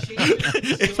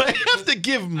 If I have to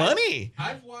give money.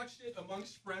 I've watched it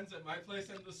amongst friends at my place,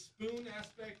 and the spoon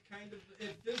aspect kind of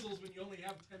it fizzles when you only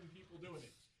have 10 people doing it.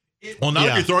 Well,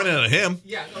 now you're throwing it at him.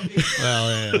 Yeah.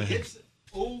 It's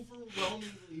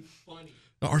overwhelmingly funny.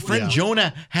 Our friend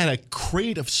Jonah had a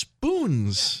crate of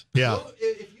spoons. Yeah.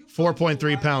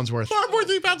 4.3 pounds worth.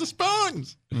 4.3 pounds of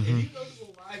spoons. If you go to the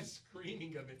live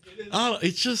screening of it,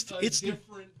 it's a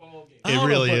different ballgame. It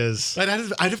really is. I'd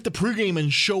have to pregame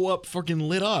and show up fucking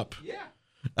lit up. Yeah.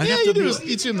 I'd have to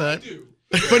you'd assume that.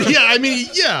 But yeah, I mean,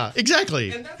 yeah,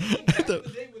 exactly. And that's the thing, back in the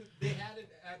day when they had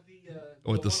it at the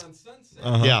one on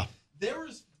Sunset. Yeah. There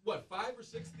was 5 or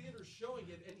 6 theaters showing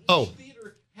it, and each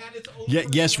theater had its own.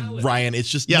 Yes, Ryan. It's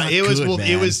just not it was good, man.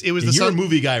 it was and you're a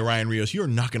movie guy, Ryan Rios. You're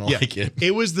not gonna like it.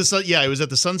 It was it was at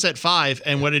the Sunset 5,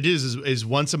 and what it is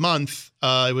once a month.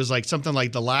 It was like something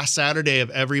like the last Saturday of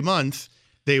every month.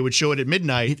 They would show it at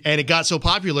midnight, and it got so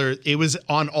popular it was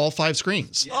on all 5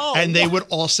 screens, and they would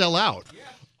all sell out. Yeah.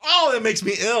 Oh, that makes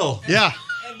me ill. Yeah,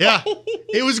 yeah.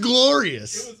 It was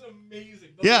glorious. It was amazing.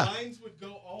 The lines would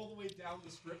go all the way down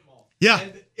the strip mall. Yeah.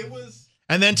 And it was.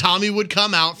 And then Tommy would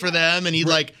come out for them, and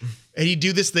he'd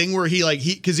do this thing where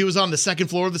because he was on the second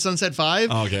floor of the Sunset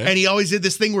 5. Okay. And he always did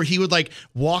this thing where he would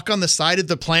walk on the side of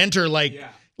the planter, where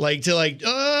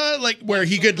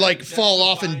he could fall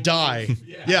off and die.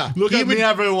 Yeah. Look at me,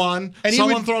 everyone. And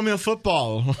Someone throw me a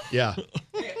football. Yeah.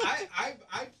 Hey,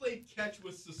 catch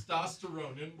with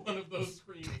testosterone in one of those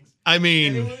screenings. I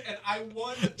mean, And I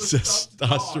won the stuffed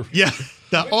dog. yeah.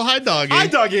 Hi, doggy. Hi,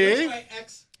 doggy. Which my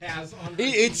ex has on her.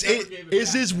 It's She never gave it is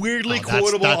back. this weirdly Oh, that's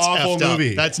quotable awful effed up.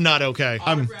 movie. That's not okay.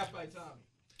 Autographed by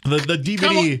Tommy. the DVD.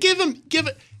 Come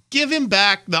on, give him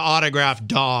back the autographed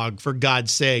dog, for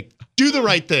God's sake. Do the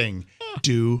right thing.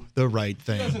 Do the right He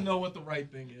thing. doesn't know what the right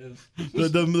thing is.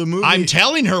 The movie. I'm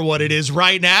telling her what it is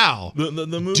right now. The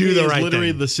movie Do the is right literally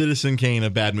thing. the Citizen Kane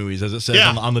of bad movies, as it says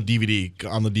Yeah. on the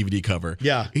DVD cover.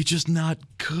 Yeah. it's just not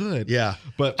good. Yeah,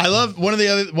 but I love one of the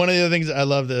other things I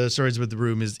love the Stories with the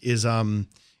Room is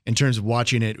in terms of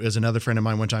watching it. As another friend of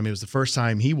mine one time, it was the first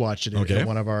time he watched it Okay. at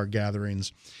one of our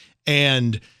gatherings,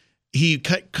 and he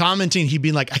commenting, he'd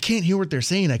be like, I can't hear what they're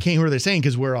saying. I can't hear what they're saying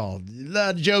because we're all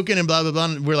joking and blah, blah, blah.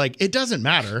 And we're like, it doesn't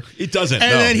matter. it doesn't. And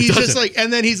no, then it he's just doesn't. like,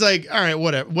 and then he's like, all right,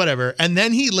 whatever. And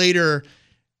then he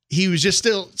was just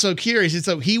still so curious. And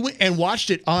so he went and watched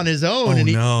it on his own. Oh,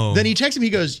 and no. Then he texted me, he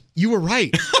goes, you were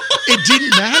right. It didn't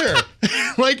matter.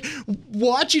 Like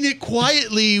watching it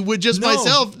quietly with just No.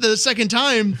 myself the second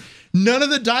time, none of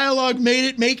the dialogue made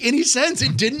it make any sense.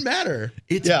 It didn't matter.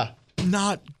 It's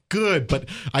not good, but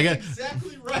I got.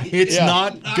 Exactly right. It's Yeah.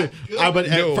 not good. But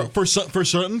No. for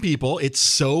certain people, it's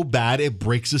so bad it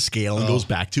breaks the scale and goes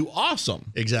back to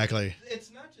awesome. Exactly.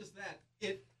 It's not just that.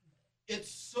 It's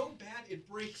so bad it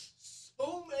breaks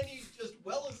so many just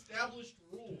well-established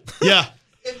rules. Yeah.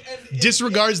 And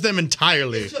Disregards them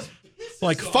entirely. It just pisses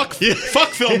Like off. fuck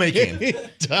filmmaking.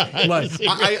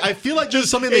 Like, I feel like just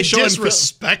something they It show in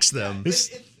disrespects them. It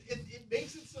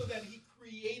makes it so that he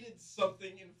created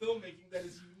something in filmmaking that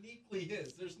is uniquely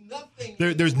his. There's nothing.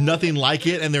 There's nothing like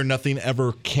it, and there nothing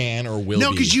ever can or will.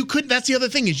 No, be. because you couldn't. That's the other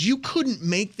thing is you couldn't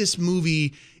make this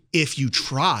movie if you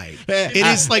tried. Eh, It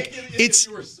is like If it's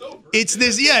you were sober. it's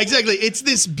this. Yeah, exactly. It's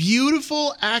this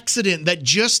beautiful accident that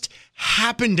just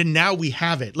happened, and now we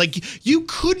have it. Like you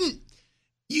couldn't.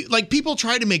 Like people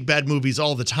try to make bad movies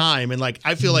all the time, and like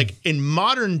I feel like in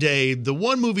modern day, the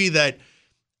one movie that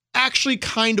actually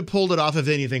kind of pulled it off, if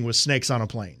anything, was Snakes on a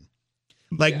Plane.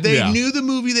 Like they Yeah. knew the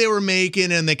movie they were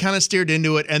making, and they kind of steered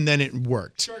into it, and then it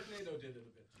worked. Sharknado did it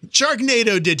a bit.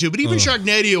 Sharknado did too, but even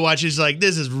Sharknado watches like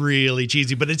this is really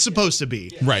cheesy, but it's supposed to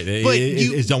be. right. But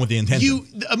It's done with the intention.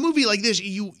 A movie like this,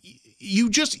 you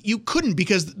couldn't,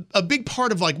 because a big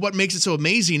part of like what makes it so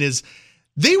amazing is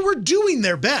they were doing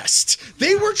their best.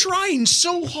 They were trying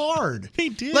so hard. They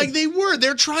did. Like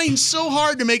they're trying so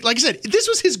hard to make, like I said, this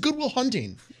was his Good Will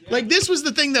Hunting. Like this was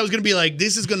the thing that was going to be like,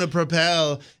 this is going to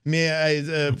propel me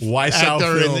Weissau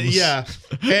Films. yeah.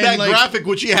 And that like, graphic,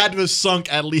 which he had to have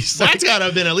sunk at least like that's got to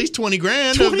have been at least 20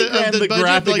 grand 20 of the grand, the budget.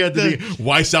 graphic like at the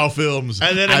Weissau Films.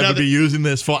 And then I will another- be using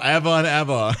this forever and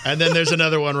ever. And then there's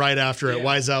another one right after it, Yeah.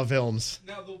 Weissau Films.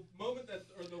 Now the moment that,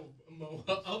 or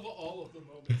of all of the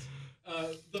moments,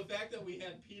 the fact that we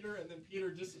had Peter and then Peter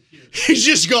disappeared. He's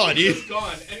just gone. He's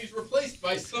gone, and he's replaced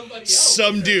by somebody else.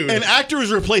 Some dude. An actor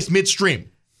is replaced midstream.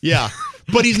 Yeah.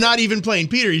 But he's not even playing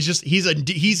Peter.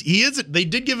 They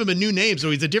did give him a new name,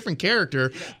 so he's a different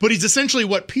character, but he's essentially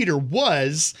what Peter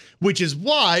was, which is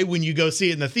why when you go see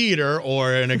it in the theater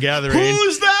or in a gathering,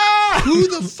 Who's that? who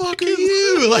the fuck are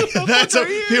you? Like that's fuck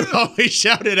what are you? people always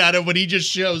shouted at him when he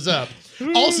just shows up.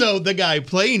 Also, the guy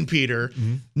playing Peter,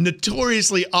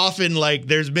 notoriously often, like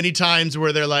there's many times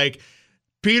where they're like,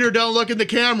 Peter, don't look in the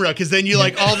camera, because then you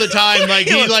like all the time, like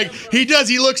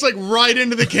he looks like right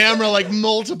into the camera like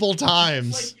multiple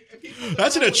times.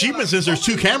 That's an achievement since there's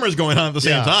two cameras going on at the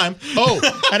same Yeah. time. Oh,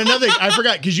 and another thing, I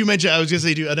forgot, because you mentioned, I was going to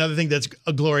say, too, another thing that's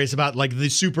glorious about like the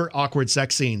super awkward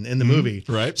sex scene in the movie.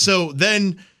 right. So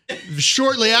then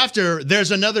shortly after,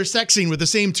 there's another sex scene with the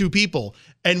same two people.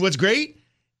 And what's great?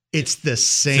 It's the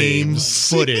same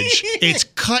footage. It's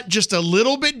cut just a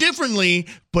little bit differently,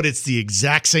 but it's the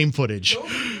exact same footage. Don't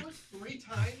you do it 3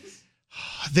 times?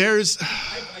 There's,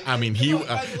 I mean,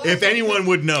 if anyone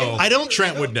would know,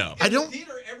 Trent would know. I In the don't-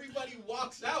 theater, everybody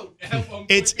walks out. At one point.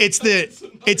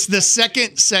 it's the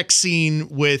second sex scene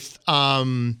with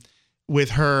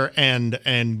her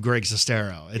and Greg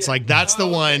Sestero. It's like that's the Oh,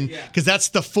 okay, one, yeah. because that's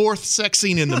the fourth sex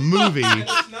scene in the movie. And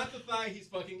it's not the thigh he's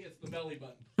fucking, it's the belly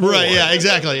button. Right, yeah,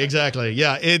 exactly.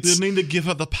 Yeah, it's Didn't need to give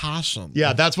her the passion.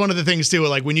 yeah, that's one of the things too.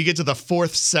 Like when you get to the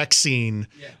fourth sex scene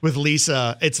with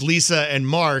Lisa, it's Lisa and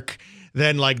Mark,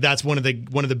 then like that's one of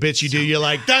the bits you do. You're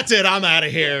like, that's it, I'm out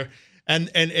of here. And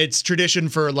it's tradition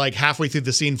for like halfway through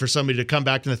the scene for somebody to come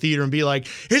back to the theater and be like,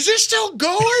 is this still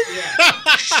going?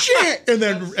 Shit. And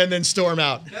then storm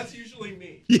out. That's usually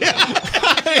me. Yeah.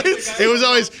 It was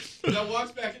always that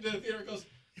walks back into the theater and goes,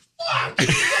 fuck is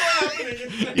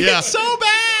happening? Yeah. It's so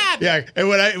bad. Yeah,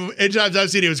 and anytime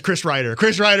I've seen it, was Chris Ryder.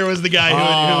 Chris Ryder was the guy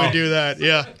who would do that.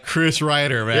 Yeah, Chris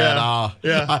Ryder, man.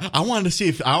 Yeah. I wanted to see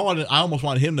if I almost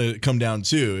wanted him to come down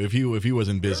too if he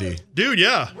wasn't busy. dude.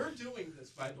 Yeah. We're doing this,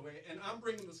 by the way, and I'm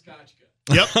bringing the Scotch gun.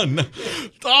 Yep.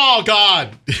 Oh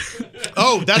God.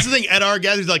 Oh, that's the thing. At our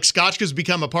gatherings, like Scotchka's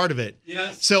become a part of it.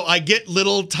 Yes. So I get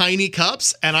little tiny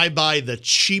cups, and I buy the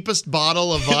cheapest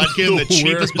bottle of vodka and the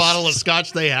cheapest worst. bottle of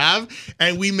Scotch they have,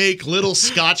 and we make little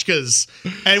Scotchkas.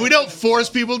 And we don't force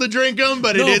people to drink them,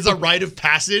 but it is a rite of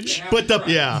passage. But the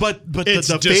Yeah. but It's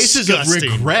the faces of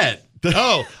disgusting. regret.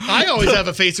 Oh, I always have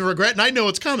a face of regret, and I know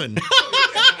it's coming.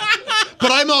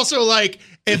 But I'm also like,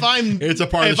 if I'm It's a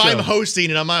part of if the I'm show. hosting,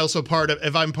 and I'm also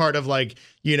if I'm part of like,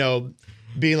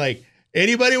 being like,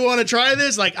 anybody want to try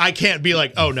this? Like, I can't be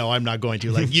like, oh no, I'm not going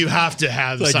to. Like, you have to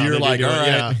have Like, something you're to like, do all it. right.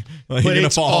 Yeah. Like, you're But gonna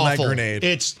it's fall on that awful. grenade.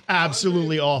 It's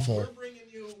absolutely awful. We're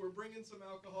bringing some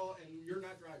alcohol, and you're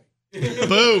not driving.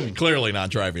 Boom. Clearly not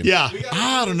driving. Yeah.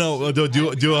 I don't know. Do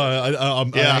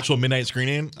an Yeah. actual midnight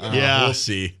screening? Yeah. We'll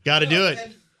see. Got to do it.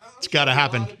 And It's gotta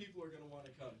happen. A lot of people are going to want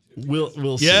to come, too.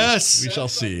 We'll see. Yes. We shall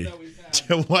That's something see. that we've had.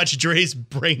 To watch Dre's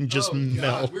brain just Oh, God,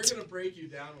 melt. we're going to break you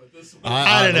down with this one.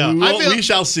 I don't know. I feel- We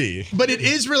shall see. But it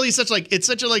is really it's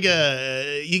such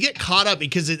a you get caught up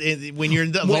because when you're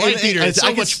in the Well, live and- theater, and it's I so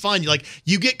can much fun. Like,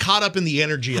 you get caught up in the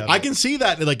energy of it. I can see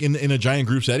that like in a giant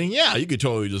group setting. Yeah, you could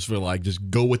totally just feel like just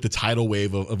go with the tidal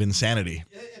wave of insanity.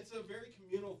 It's a very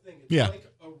communal thing. It's Yeah. like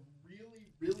a really,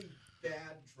 really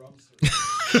bad drum circle.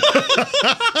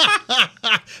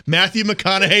 Matthew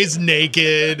McConaughey's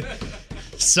naked.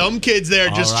 Some kids there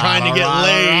just All trying right, to get all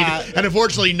right, laid. all right. And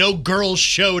unfortunately, no girls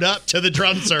showed up to the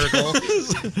drum circle.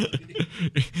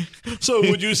 So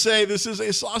would you say this is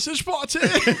a sausage party?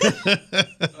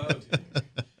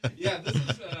 Yeah, this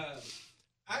is.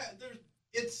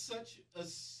 It's such a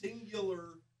singular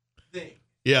thing.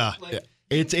 Yeah. Like,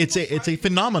 It's a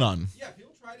phenomenon. Yeah,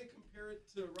 people try to compare it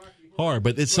to Rocky Horror, Horror,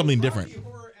 but it's something different. Rocky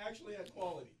Horror actually had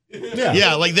quality. Yeah.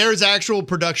 Yeah, like there's actual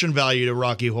production value to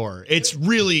Rocky Horror. It's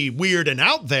really weird and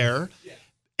out there,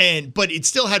 but it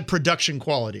still had production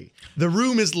quality. The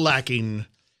Room is lacking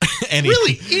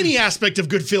really any aspect of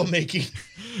good filmmaking.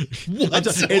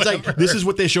 It's like this is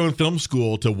what they show in film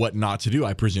school to what not to do,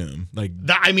 I presume. Like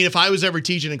I mean, if I was ever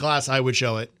teaching in class, I would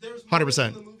show it. There's 100%.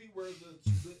 in the movie where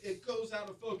it goes out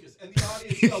of focus and the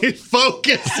audience yells,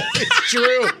 Focus. It's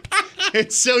true.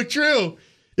 It's so true.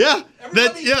 Yeah.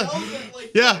 everybody Yeah. yells at,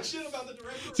 like, Yeah. talk shit about the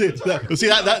director. See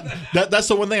that's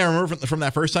the one thing I remember from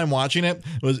that first time watching it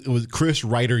was Chris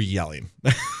Ryder yelling.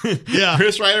 Yeah.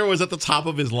 Chris Ryder was at the top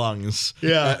of his lungs.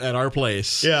 Yeah. At our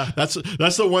place. Yeah. That's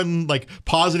the one like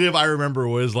positive I remember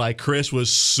was like Chris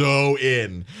was so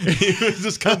in. He was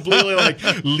just completely like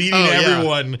leading Oh, yeah.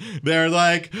 everyone. They're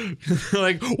like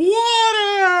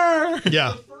water.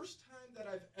 Yeah. The first time that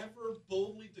I've ever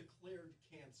boldly declared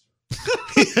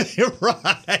cancer.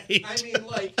 Right. I mean,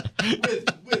 like,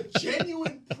 with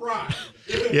genuine pride.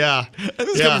 Yeah. And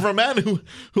this is Yeah. coming from a man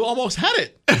who almost had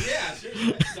it. Yeah,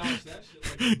 seriously. I dodged that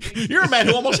shit like You're a man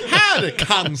who almost had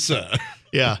cancer.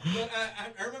 Yeah. But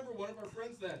I remember one of our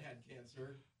friends that had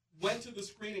cancer went to the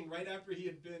screening right after he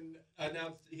had been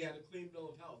announced he had a clean bill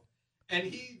of health. And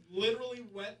he literally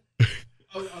went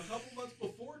a couple months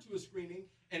before to a screening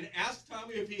and asked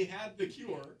Tommy if he had the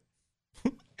cure.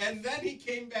 And then he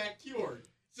came back cured.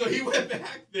 So he went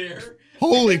back there.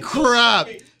 Holy and told crap.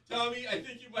 Tommy, I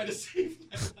think you might have saved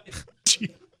my life. I Did he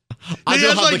don't ask,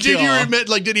 have the like, did you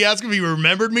cure. did he ask if he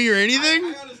remembered me or anything?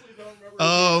 I honestly don't remember.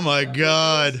 Oh my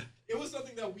God. It was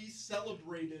something that we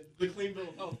celebrated the clean bill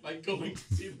of health by going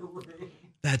to see the room.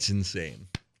 That's insane.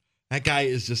 That guy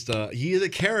is just he is a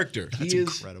character. That's he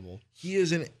is incredible. He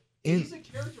is an He's a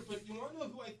character, but you want to know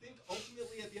who I think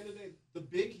ultimately at the end of the day, the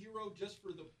big hero just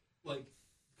for the, like,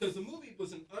 because the movie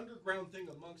was an underground thing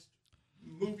amongst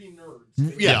movie nerds.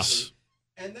 basically. Yes.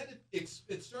 And then it's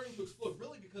starting to explode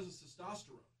really because of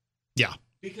testosterone. Yeah.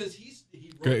 Because he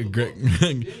wrote great. the Great. book.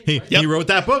 Didn't he, right? He wrote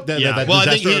that book. Yeah. That Well, I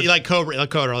think disaster- he like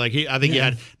Coder. Like I think he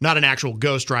had not an actual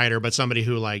ghostwriter, but somebody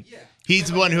who like Yeah. he's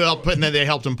the one who helped put, and then they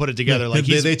helped him put it together. Like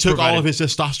they took all provided of his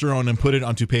testosterone and put it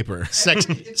onto paper.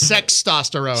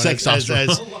 sextosterone,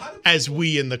 Sextosterone. as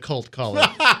we in the cult call it,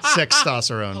 A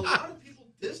sextosterone. lot of people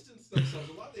distanced themselves.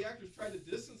 A lot of the actors tried to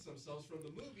distance themselves from the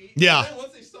movie. Yeah. And then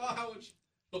once they saw how much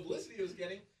publicity it was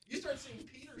getting, you start seeing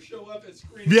Peter show up at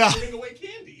screens Yeah. giving away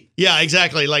candy. Yeah,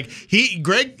 exactly. Like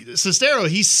Greg Sestero,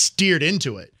 he steered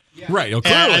into it. Yeah. Right. Oh, And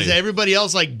clearly. as everybody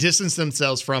else like distanced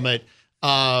themselves from it.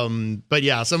 But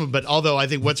yeah, but although I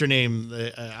think what's her name,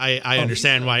 I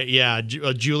understand why. Yeah,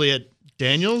 Juliet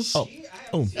Daniels. Oh. I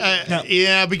Oh,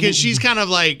 Yeah, because she's kind of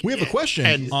like. we have a question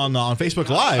And- on Facebook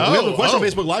Live. Oh, we have a question oh. on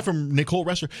Facebook Live from Nicole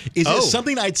Resser. Is Oh. it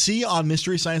something I'd see on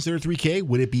Mystery Science Theater 3K?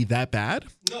 Would it be that bad?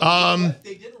 No, you know what?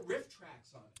 They did a riff tracks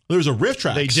on it. There was a riff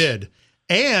track. They did.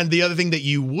 And the other thing that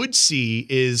you would see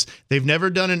is they've never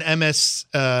done an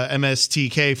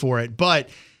MSTK for it, but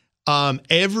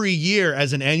every year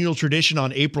as an annual tradition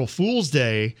on April Fool's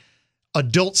Day,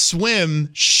 Adult Swim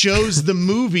shows the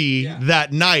movie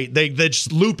that night. They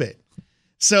just loop it.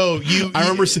 So I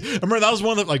remember that was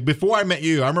one of the, like, before I met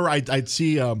you, I remember I'd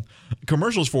see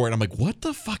commercials for it. And I'm like, what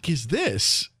the fuck is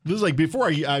this? This was like before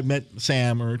I met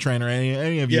Sam or Trent or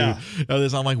any of you. Yeah.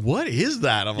 I'm like, what is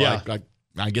that? I'm Yeah. like,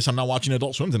 I guess I'm not watching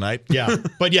Adult Swim tonight. Yeah,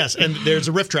 but yes, and there's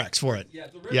a riff tracks for it. Yeah,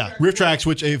 the riff Yeah. track Riff Tracks,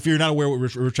 which if you're not aware what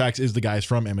Riff Tracks is, the guys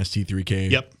from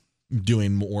MST3K. Yep.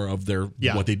 Doing more of their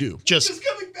what they do. Just is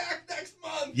coming back next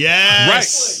month.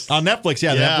 yes. On Netflix,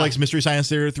 yeah, Yeah. Netflix Mystery Science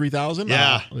Theater 3000.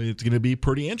 Yeah. It's going to be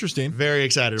pretty interesting. Very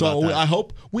excited about So that. I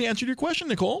hope we answered your question,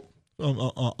 Nicole,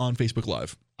 on Facebook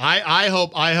Live. I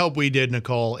hope we did,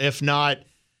 Nicole. If not,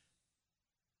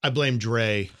 I blame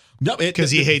Dre No, because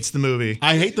he hates the movie.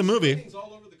 I hate the movie. Screenings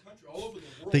all over the country, all over the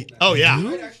world. They- now. Oh, yeah. You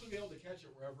might actually be able to catch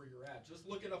it wherever you're at. Just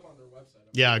look it up on their website.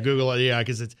 Yeah, Google it. Yeah,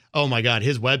 because it's oh my god,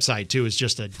 his website too is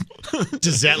just a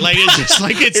like it's just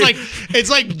like it's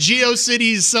like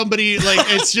GeoCities. Somebody like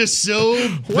it's just so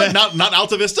What? Not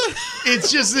Alta Vista?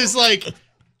 it's just this like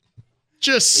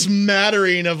just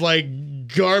smattering of like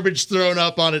garbage thrown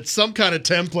up on it, some kind of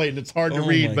template, and it's hard to Oh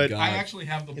read. my But God. I actually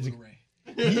have the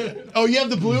Blu-ray. oh, you have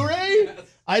the Blu-ray?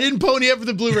 I didn't pony up for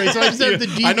the Blu-ray, so I just have the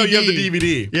DVD. I know you have the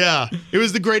DVD. Yeah, it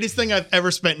was the greatest thing I've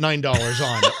ever spent $9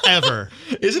 on ever.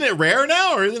 Isn't it rare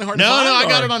now, or isn't it hard to No, find? I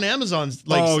got or- it on Amazon.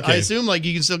 Like, Oh, okay. I assume like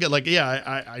you can still get like, yeah.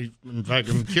 I in fact,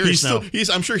 I'm curious now.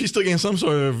 I'm sure he's still getting some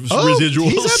sort of Oh,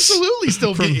 residuals. he's absolutely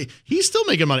still he's still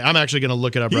making money. I'm actually going to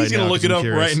look it up right now. He's going to look 'cause it I'm up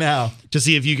curious right now. to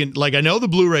see if you can. Like, I know the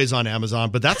Blu-ray's on Amazon,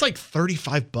 but that's like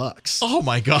 $35. Oh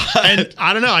my God. And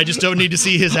I don't know. I just don't need to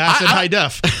see his ass in high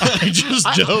def. I just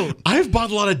don't. I've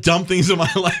bought a lot of dumb things in my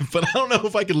life, but I don't know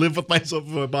if I could live with myself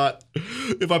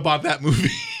if I bought that movie.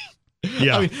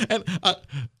 Yeah. I mean, and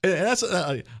that's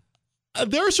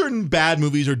there are certain bad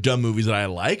movies or dumb movies that I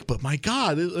like, but my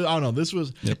God, I don't know. It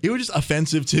was just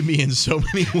offensive to me in so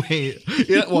many ways.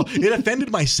 It offended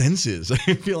my senses. I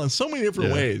feel in so many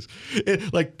different ways.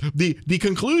 Like the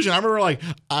conclusion. I remember like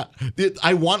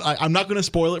I'm not going to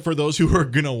spoil it for those who are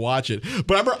going to watch it,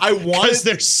 but I wanted. Because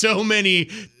there's so many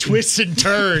twists and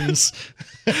turns.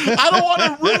 I don't want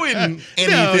to ruin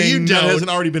anything you that don't. hasn't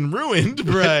already been ruined.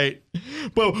 Right.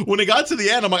 But when it got to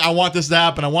the end, I'm like, I want this to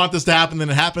happen. I want this to happen. Then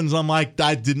it happens. I'm like,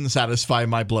 that didn't satisfy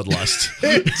my bloodlust.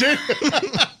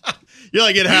 You're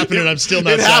like, it happened and I'm still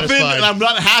not It happened satisfied. and I'm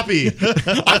not happy. I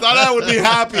thought I would be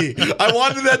happy. I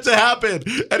wanted that to happen.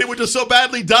 And it was just so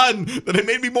badly done that it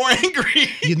made me more angry.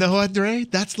 You know what, Dre?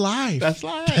 That's life. That's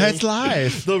life. That's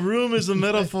life. The room is a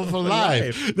metaphor for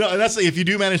life. No, that's if you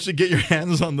do manage to get your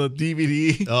hands on the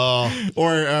DVD. Oh.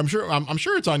 Or I'm sure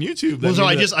it's on YouTube. Well, so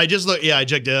I Maybe just looked. Yeah, I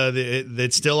checked.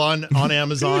 It's still on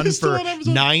Amazon It's still for on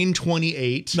Amazon.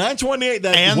 $9.28, $9.28.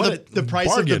 That and what the a price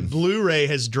of the bargain. Blu-ray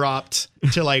has dropped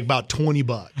to like about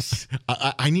 $20.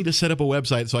 I need to set up a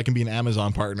website so I can be an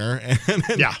Amazon partner. And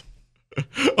then, Yeah.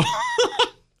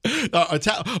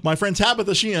 my friend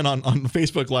Tabitha Sheehan on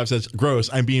Facebook Live says, "Gross!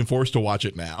 I'm being forced to watch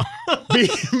it now."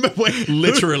 Wait,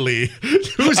 Literally.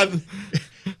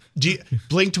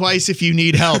 blink twice if you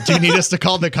need help. Do you need us to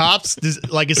call the cops? Is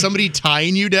somebody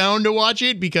tying you down to watch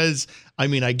it? Because I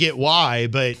mean, I get why,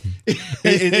 but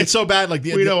It's so bad. Like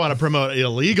we don't want to promote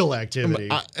illegal activity.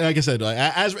 like I said,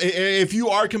 if you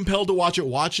are compelled to watch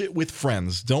it with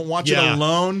friends. Don't watch it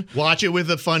alone. Watch it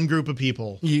with a fun group of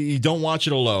people. You don't watch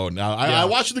it alone. Now, I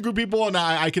watched it with a group of people, and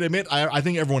I can admit I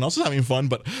think everyone else is having fun.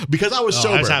 But because I was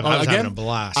sober, I was having a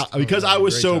blast. Because I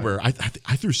was Great sober, I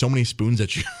threw so many spoons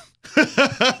at you.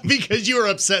 Because you were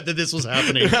upset that this was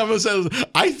happening. I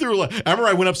remember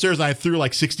I went upstairs and I threw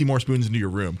like 60 more spoons into your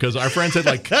room because our friend said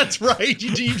like. That's right.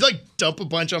 You like dump a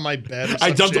bunch on my bed. Or I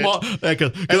some dumped shit. them all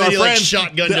because then our you, like, friends,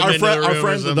 shotgunned them into the room or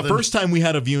friends. The something. first time we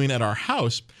had a viewing at our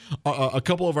house, a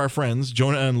couple of our friends,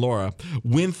 Jonah and Laura,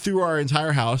 went through our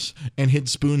entire house and hid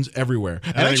spoons everywhere.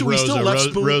 And think actually, we still Rosa- left Rosa-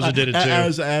 spoons. Rosa did it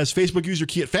too. As Facebook user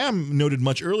Kiet Fam noted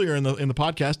much earlier in the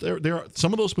podcast, there are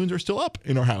some of those spoons are still up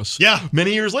in our house. Yeah.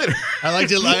 many years later. I like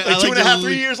to. like I like 2.5,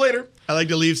 3 years later. I like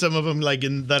to leave some of them like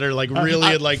that are like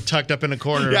really like tucked up in a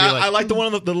corner. Yeah, Be like, I like the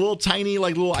one of the little tiny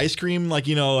like little ice cream like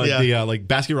the like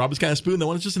Baskin Robbins kind of spoon. The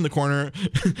one that's just in the corner.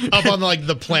 up on like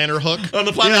the planter hook. On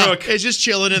the planter hook. It's just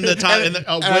chilling in the top. And way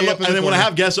then up in the when I corner.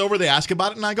 have guests over, they ask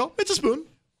about it, and I go, "It's a spoon."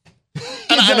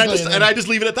 And and I just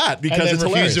leave it at that because and then it's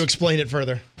refuse hilarious. to explain it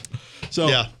further. So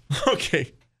Yeah.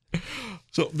 okay,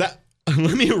 so that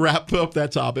let me wrap up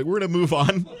that topic. We're gonna move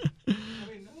on.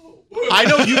 I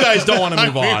know you guys don't want to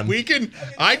move on. We can.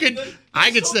 I could. I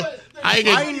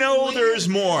know there's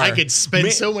more. I could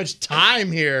spend so much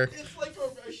time here. It's like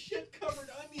a shit-covered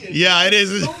onion. Yeah, it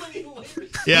is. So many layers.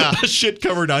 Yeah. a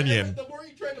shit-covered onion. The more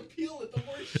you try to peel it, the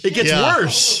more shit. It gets Yeah.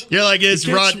 worse. You're like, it's It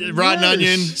gets rotten worse.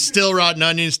 onion, still rotten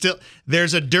onion, still.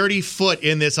 There's a dirty foot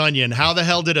in this onion. How the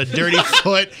hell did a dirty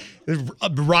foot, a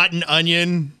rotten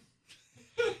onion?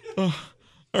 All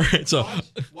right, so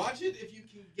Watch it if you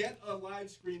can get a live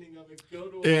screening of it. Go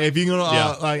to. if you're gonna,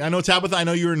 Yeah. I know Tabitha, I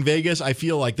know you're in Vegas. I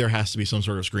feel like there has to be some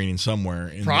sort of screening somewhere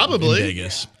in Probably. in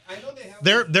Vegas. I know they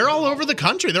have. They're all over the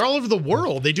country. They're all over the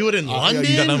world. They do it in London.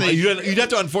 You'd have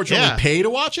to unfortunately Yeah. pay to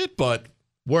watch it, but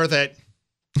Worth it.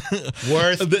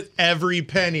 Worth The- every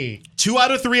penny. 2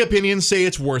 out of 3 opinions say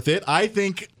it's worth it. I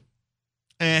think,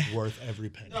 Worth every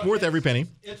penny. No, worth every penny.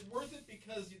 It's worth it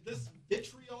because this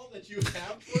vitriol that you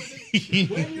have towards it,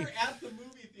 when you're at the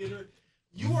movie theater,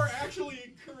 you are actually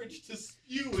encouraged to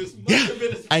spew as much of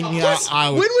it as And, possible. yeah, I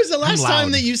would- When was the last I'm time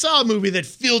loud. that you saw a movie that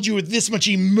filled you with this much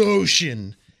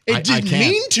emotion? It I didn't can't.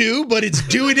 mean to, but it's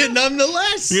doing it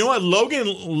nonetheless. You know what?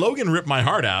 Logan ripped my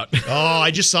heart out. Oh, I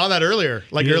just saw that earlier,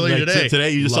 earlier today. Today,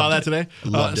 you just saw that Loved it. today.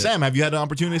 Loved it. Sam, have you had an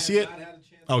opportunity to see it? Not had a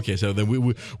chance. Okay, so then we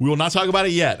will not talk about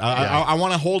it yet. I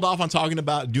want to hold off on talking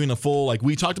about doing a full, like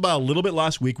we talked about a little bit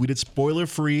last week. We did spoiler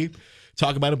free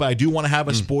talk about it, but I do want to have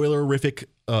a spoilerific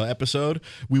episode.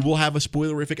 We will have a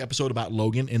spoilerific episode about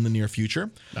Logan in the near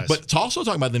future. Nice. But to also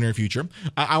talk about the near future,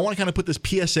 I want to kind of put this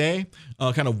PSA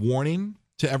kind of warning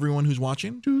to everyone who's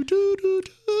watching.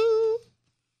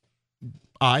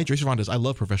 I, Dre Cervantes, I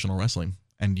love professional wrestling,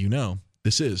 and you know.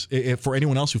 This is, for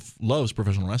anyone else who loves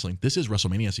professional wrestling, this is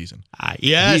WrestleMania season.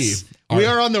 Yes, We we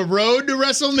are- are on the road to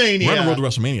WrestleMania. We're on the road to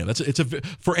WrestleMania.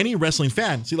 For any wrestling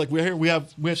fan. See, like we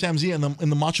have Sam Z in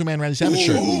the Macho Man Randy Savage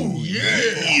shirt.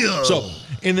 Yeah. So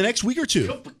in the next week or two,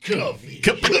 Coffee.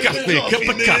 cup of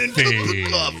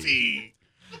coffee.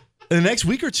 In the next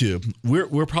week or two,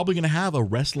 we're probably going to have a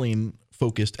wrestling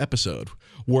focused episode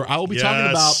where I will be talking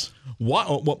about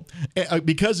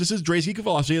because this is Dre's Geek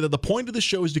Philosophy. That the point of the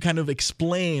show is to kind of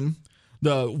explain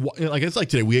it's like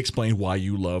today we explained why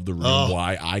you love the room,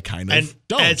 why I kind of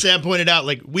don't. And Sam pointed out,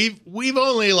 like we've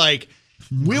only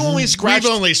scratched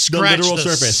the literal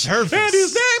surface. surface. And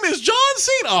his name is John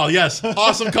Cena. Oh, yes.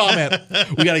 Awesome comment.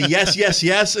 We got a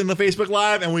yes in the Facebook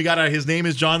Live, and we got his name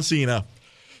is John Cena.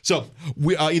 So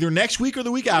we either next week or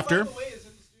the week after. By the way, is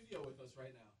in the studio with us right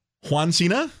now. Juan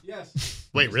Cena? Yes.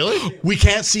 Wait, really? We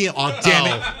can't see him. Oh, damn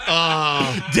it.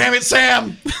 Damn it,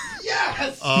 Sam.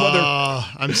 Yes.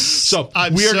 I'm we are so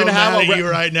gonna have mad a at you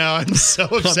right now. I'm so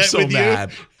upset so with mad.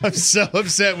 you. I'm so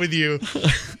upset with you.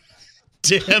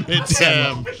 Damn it,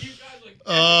 Sam.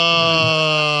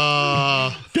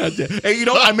 God damn. Hey, you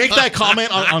know, I make that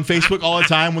comment on Facebook all the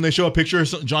time when they show a picture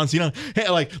of John Cena. Hey,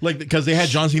 like because they had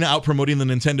John Cena out promoting the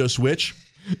Nintendo Switch.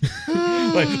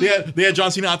 Like they had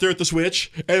John Cena out there at the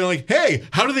Switch, and they're like, "Hey,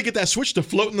 how do they get that Switch to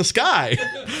float in the sky?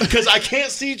 Because I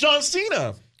can't see John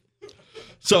Cena."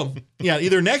 So yeah,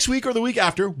 either next week or the week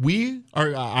after, we're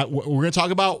going to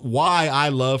talk about why I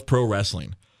love pro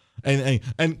wrestling. And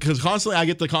because constantly I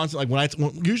get the constant, like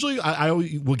usually I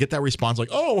always will get that response like,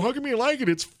 oh, how come you like it?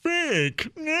 It's fake.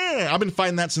 Yeah. I've been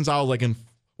fighting that since I was like in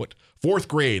fourth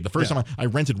grade. The first time I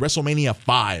rented WrestleMania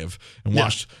 5 and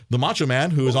watched the Macho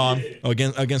Man, who was on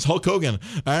against Hulk Hogan.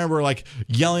 I remember like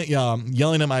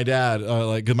yelling at my dad,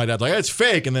 because my dad's like, it's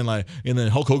fake, and then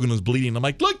Hulk Hogan was bleeding. I'm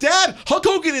like, look, Dad, Hulk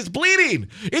Hogan is bleeding.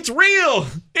 It's real.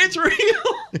 It's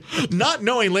real. Not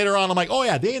knowing later on, I'm like, oh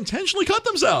yeah, they intentionally cut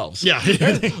themselves. Yeah.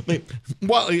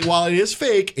 While it is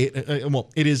fake,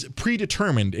 it is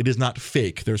predetermined. It is not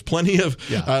fake. There's plenty of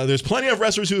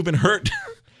wrestlers who have been hurt.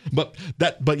 But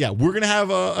yeah, we're gonna have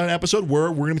an episode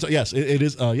where we're gonna be yes, it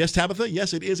is yes, Tabitha,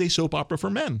 yes, it is a soap opera for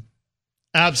men.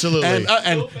 Absolutely.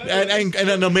 And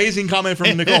an amazing comment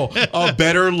from Nicole: a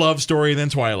better love story than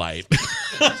Twilight.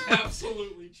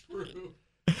 Absolutely true.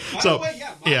 So, By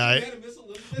the way,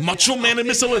 Macho Man and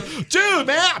Miss Elizabeth, dude,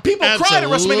 man, people cried at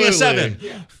WrestleMania 7.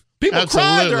 Yeah. People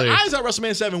cried their Absolutely. eyes at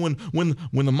WrestleMania 7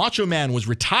 when the Macho Man was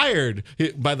retired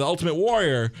by the Ultimate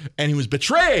Warrior and he was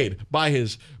betrayed by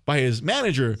his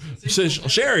manager,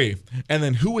 Sherry. And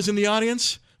then who was in the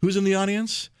audience? Who's in the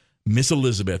audience? Miss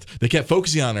Elizabeth. They kept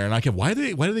focusing on her, and I kept, why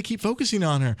do they keep focusing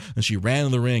on her? And she ran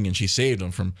in the ring and she saved them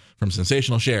from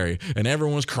Sensational Sherry, and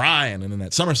everyone was crying. And then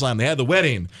at SummerSlam they had the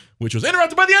wedding, which was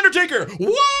interrupted by the Undertaker.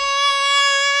 What?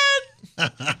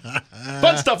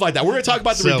 Fun stuff like that. We're going to talk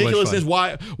about the So much ridiculousness,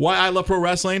 fun. why I love pro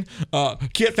wrestling.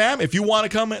 Kit fam, if you want to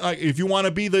come, if you want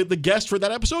to be the guest for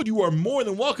that episode, you are more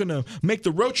than welcome to make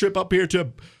the road trip up here to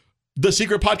the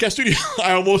Secret Podcast Studio.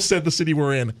 I almost said the city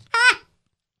we're in.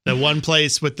 The one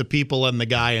place with the people and the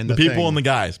guy and The people thing. and the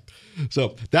guys.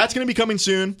 So that's going to be coming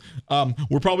soon.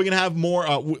 We're probably going to have more.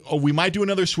 We might do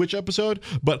another Switch episode.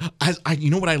 But you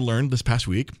know what I learned this past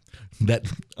week? That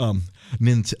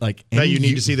That you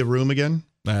need to see the room again.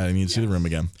 I need to see the room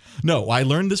again. No, I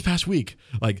learned this past week.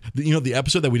 Like the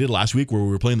episode that we did last week where we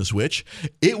were playing the Switch,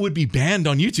 it would be banned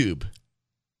on YouTube.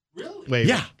 Really? Wait,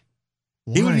 Yeah.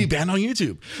 why? It would be banned on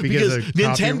YouTube because of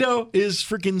Nintendo is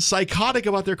freaking psychotic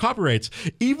about their copyrights.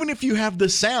 Even if you have the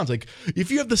sounds, like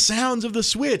if you have the sounds of the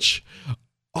Switch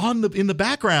in the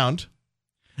background,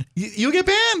 you'll get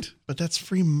banned. But that's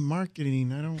free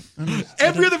marketing. I don't.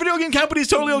 Every other video game company is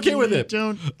totally okay with it.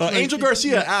 Don't. Angel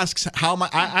Garcia asks how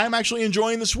I'm actually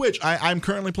enjoying the Switch. I'm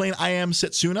currently playing I Am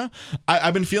Setsuna.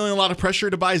 I've been feeling a lot of pressure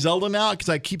to buy Zelda now because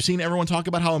I keep seeing everyone talk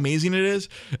about how amazing it is.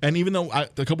 And even though a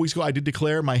couple weeks ago I did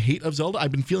declare my hate of Zelda,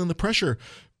 I've been feeling the pressure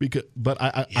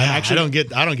I I don't get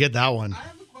that one. I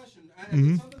have a question.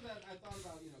 Something that I thought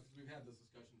about, because we've had this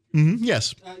discussion.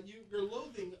 Yes, Your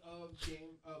loathing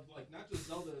of like not just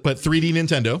Zelda, but 3D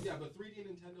Nintendo. Yeah, but 3D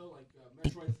Nintendo, like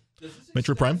Metroid. Does this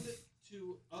Metroid Prime? extend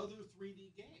to other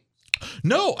 3D games?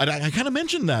 No, I kind of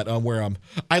mentioned that where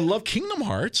I love Kingdom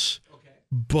Hearts, Okay.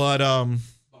 but I'm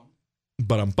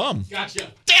bum. Gotcha.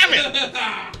 Damn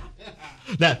it!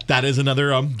 That is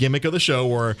another gimmick of the show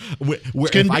where if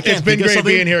I can't It's been think of great something,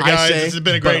 being here, I guys. say, This has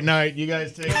been a but- great night. You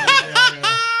guys take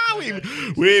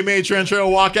it. We made Trent Trail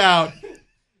walk out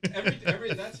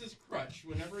That's his crutch.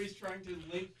 Whenever he's trying to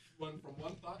link one from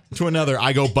one thought to another.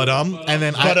 I go and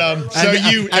then So I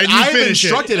have finish it.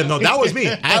 instructed them. No, that was me.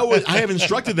 I have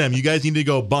instructed them. You guys need to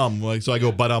go bum. Like so, I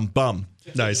go bum.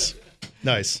 Nice.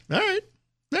 All right.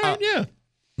 Yeah.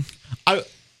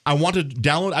 I want to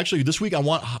download. Actually, this week I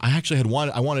want to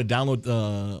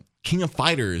download King of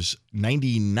Fighters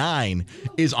 99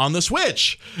 is on the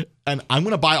Switch, and I'm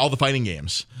gonna buy all the fighting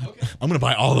games. Okay. I'm gonna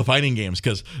buy all the fighting games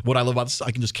because what I love about this, I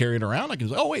can just carry it around. I can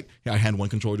just, I hand one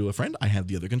controller to a friend, I have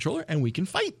the other controller, and we can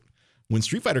fight. When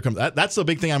Street Fighter comes, that's the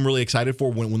big thing I'm really excited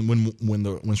for.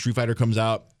 When Street Fighter comes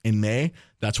out in May,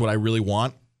 that's what I really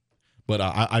want. But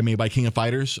I may buy King of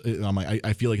Fighters.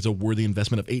 I feel like it's a worthy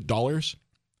investment of $8.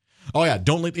 Oh yeah,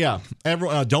 don't lick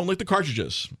the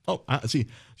cartridges. Oh, see,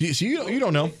 you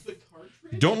don't know. the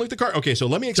cartridge. Don't lick the cart. Okay, so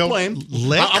let me explain.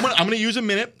 lick? I'm gonna use a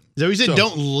minute. Is that what you said? So-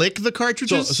 Don't lick the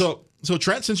cartridges? So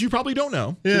Trent, since you probably don't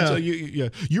know, Yeah.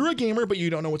 since, you're a gamer, but you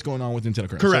don't know what's going on with Nintendo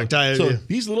currently. Correct, So yeah.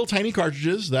 these little tiny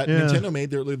cartridges that Yeah. Nintendo made,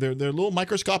 they're little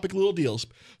microscopic little deals.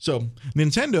 So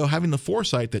Nintendo, having the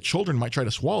foresight that children might try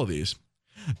to swallow these,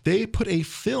 they put a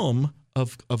film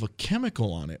of a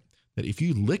chemical on it that if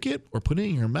you lick it or put it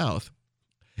in your mouth,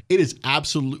 it is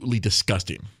absolutely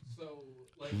disgusting. So,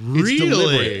 like, It's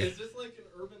deliberate. is this like an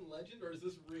urban legend or is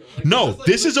this real? Like, No, like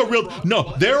this is a licking real. rock No,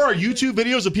 buttons? there are YouTube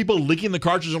videos of people licking the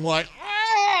cartridge. I'm like,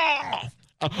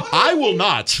 I will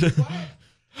not.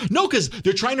 No, because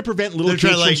they're trying to prevent little They're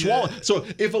kids trying from to, swallowing. So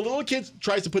if a little kid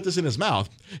tries to put this in his mouth,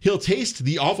 he'll taste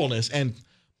the awfulness and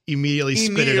Immediately spit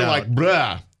it immediately out. like,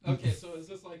 bruh. Okay, so is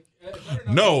this like? it better not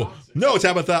be No, toxic. no,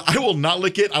 Tabitha. I will not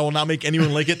lick it. I will not make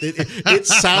anyone lick it. It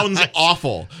sounds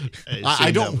awful.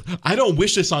 I don't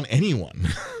wish this on anyone.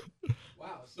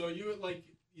 Wow. So you would like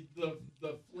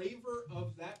the flavor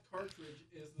of that cartridge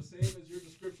is the same as your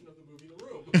description of the movie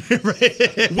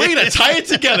The Room. Way to tie it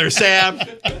together, Sam.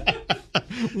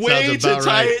 Way Sounds to about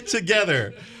tie right. it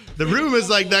together. The room is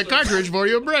like that cartridge for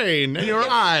your brain and your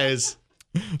eyes.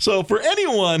 So for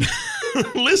anyone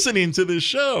listening to this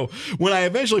show, when I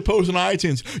eventually post on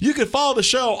iTunes, you can follow the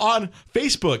show on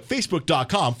Facebook,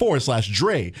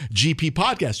 facebook.com/Dre GP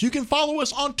Podcast. You can follow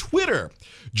us on Twitter,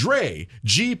 Dre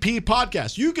GP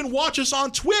Podcast. You can watch us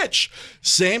on Twitch.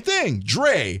 Same thing,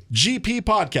 Dre GP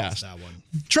Podcast. That one.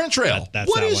 Trent Trail, That's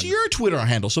what that is one. your Twitter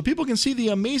handle so people can see the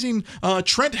amazing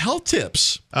Trent health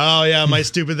tips? Oh, yeah, my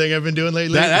stupid thing I've been doing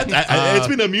lately. It's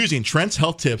been amusing. Trent's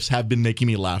health tips have been making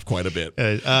me laugh quite a bit.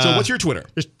 So what's your Twitter?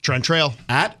 Just Trent Trail.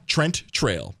 At Trent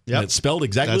Trail. Yep. And it's spelled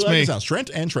exactly That's like me. it sounds. Trent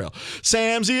and Trail.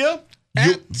 Sam Zia.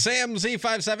 At Sam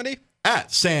Z570.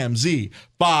 At Sam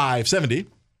Z570.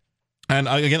 And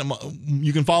again,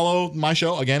 you can follow my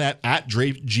show again at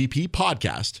Dre GP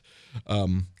Podcast.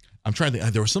 I'm trying to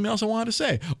think. There was something else I wanted to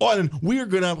say. Oh, and we are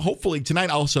going to, hopefully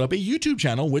tonight, I'll set up a YouTube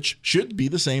channel, which should be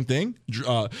the same thing.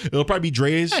 It'll probably be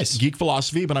Dre's Geek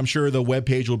Philosophy, but I'm sure the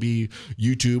webpage will be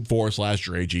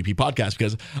YouTube/Dre GP Podcast,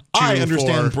 because I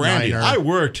understand branding. I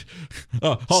worked.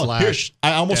 I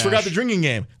almost forgot the drinking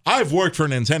game. I've worked for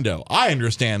Nintendo. I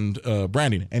understand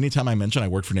branding. Anytime I mention I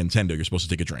worked for Nintendo, you're supposed to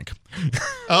take a drink.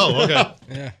 Oh, okay.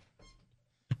 Yeah.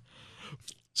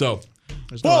 So,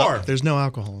 there's no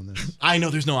alcohol in this. I know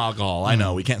there's no alcohol. I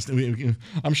know we can't.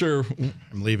 I'm sure.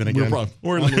 I'm leaving again.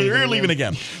 We're leaving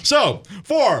again. So,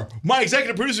 for my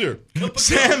executive producer,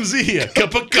 Sam Z,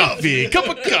 cup of coffee.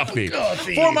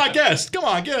 For my guest, come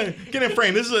on, get in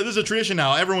frame. This is a tradition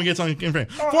now. Everyone gets in frame.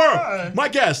 For my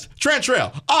guest, Trent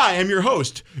Trail, I am your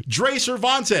host, Dre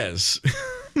Cervantes.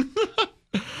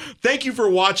 Thank you for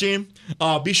watching.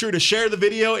 Be sure to share the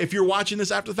video. If you're watching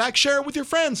this after the fact, share it with your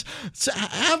friends.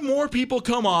 Have more people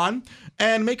come on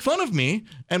and make fun of me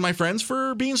and my friends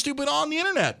for being stupid on the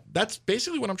internet. That's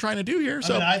basically what I'm trying to do here.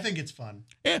 So I think it's fun.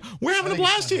 Yeah, we're having a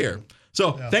blast here.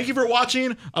 So thank you for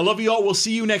watching. I love you all. We'll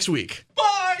see you next week.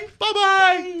 Bye.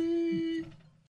 Bye-bye.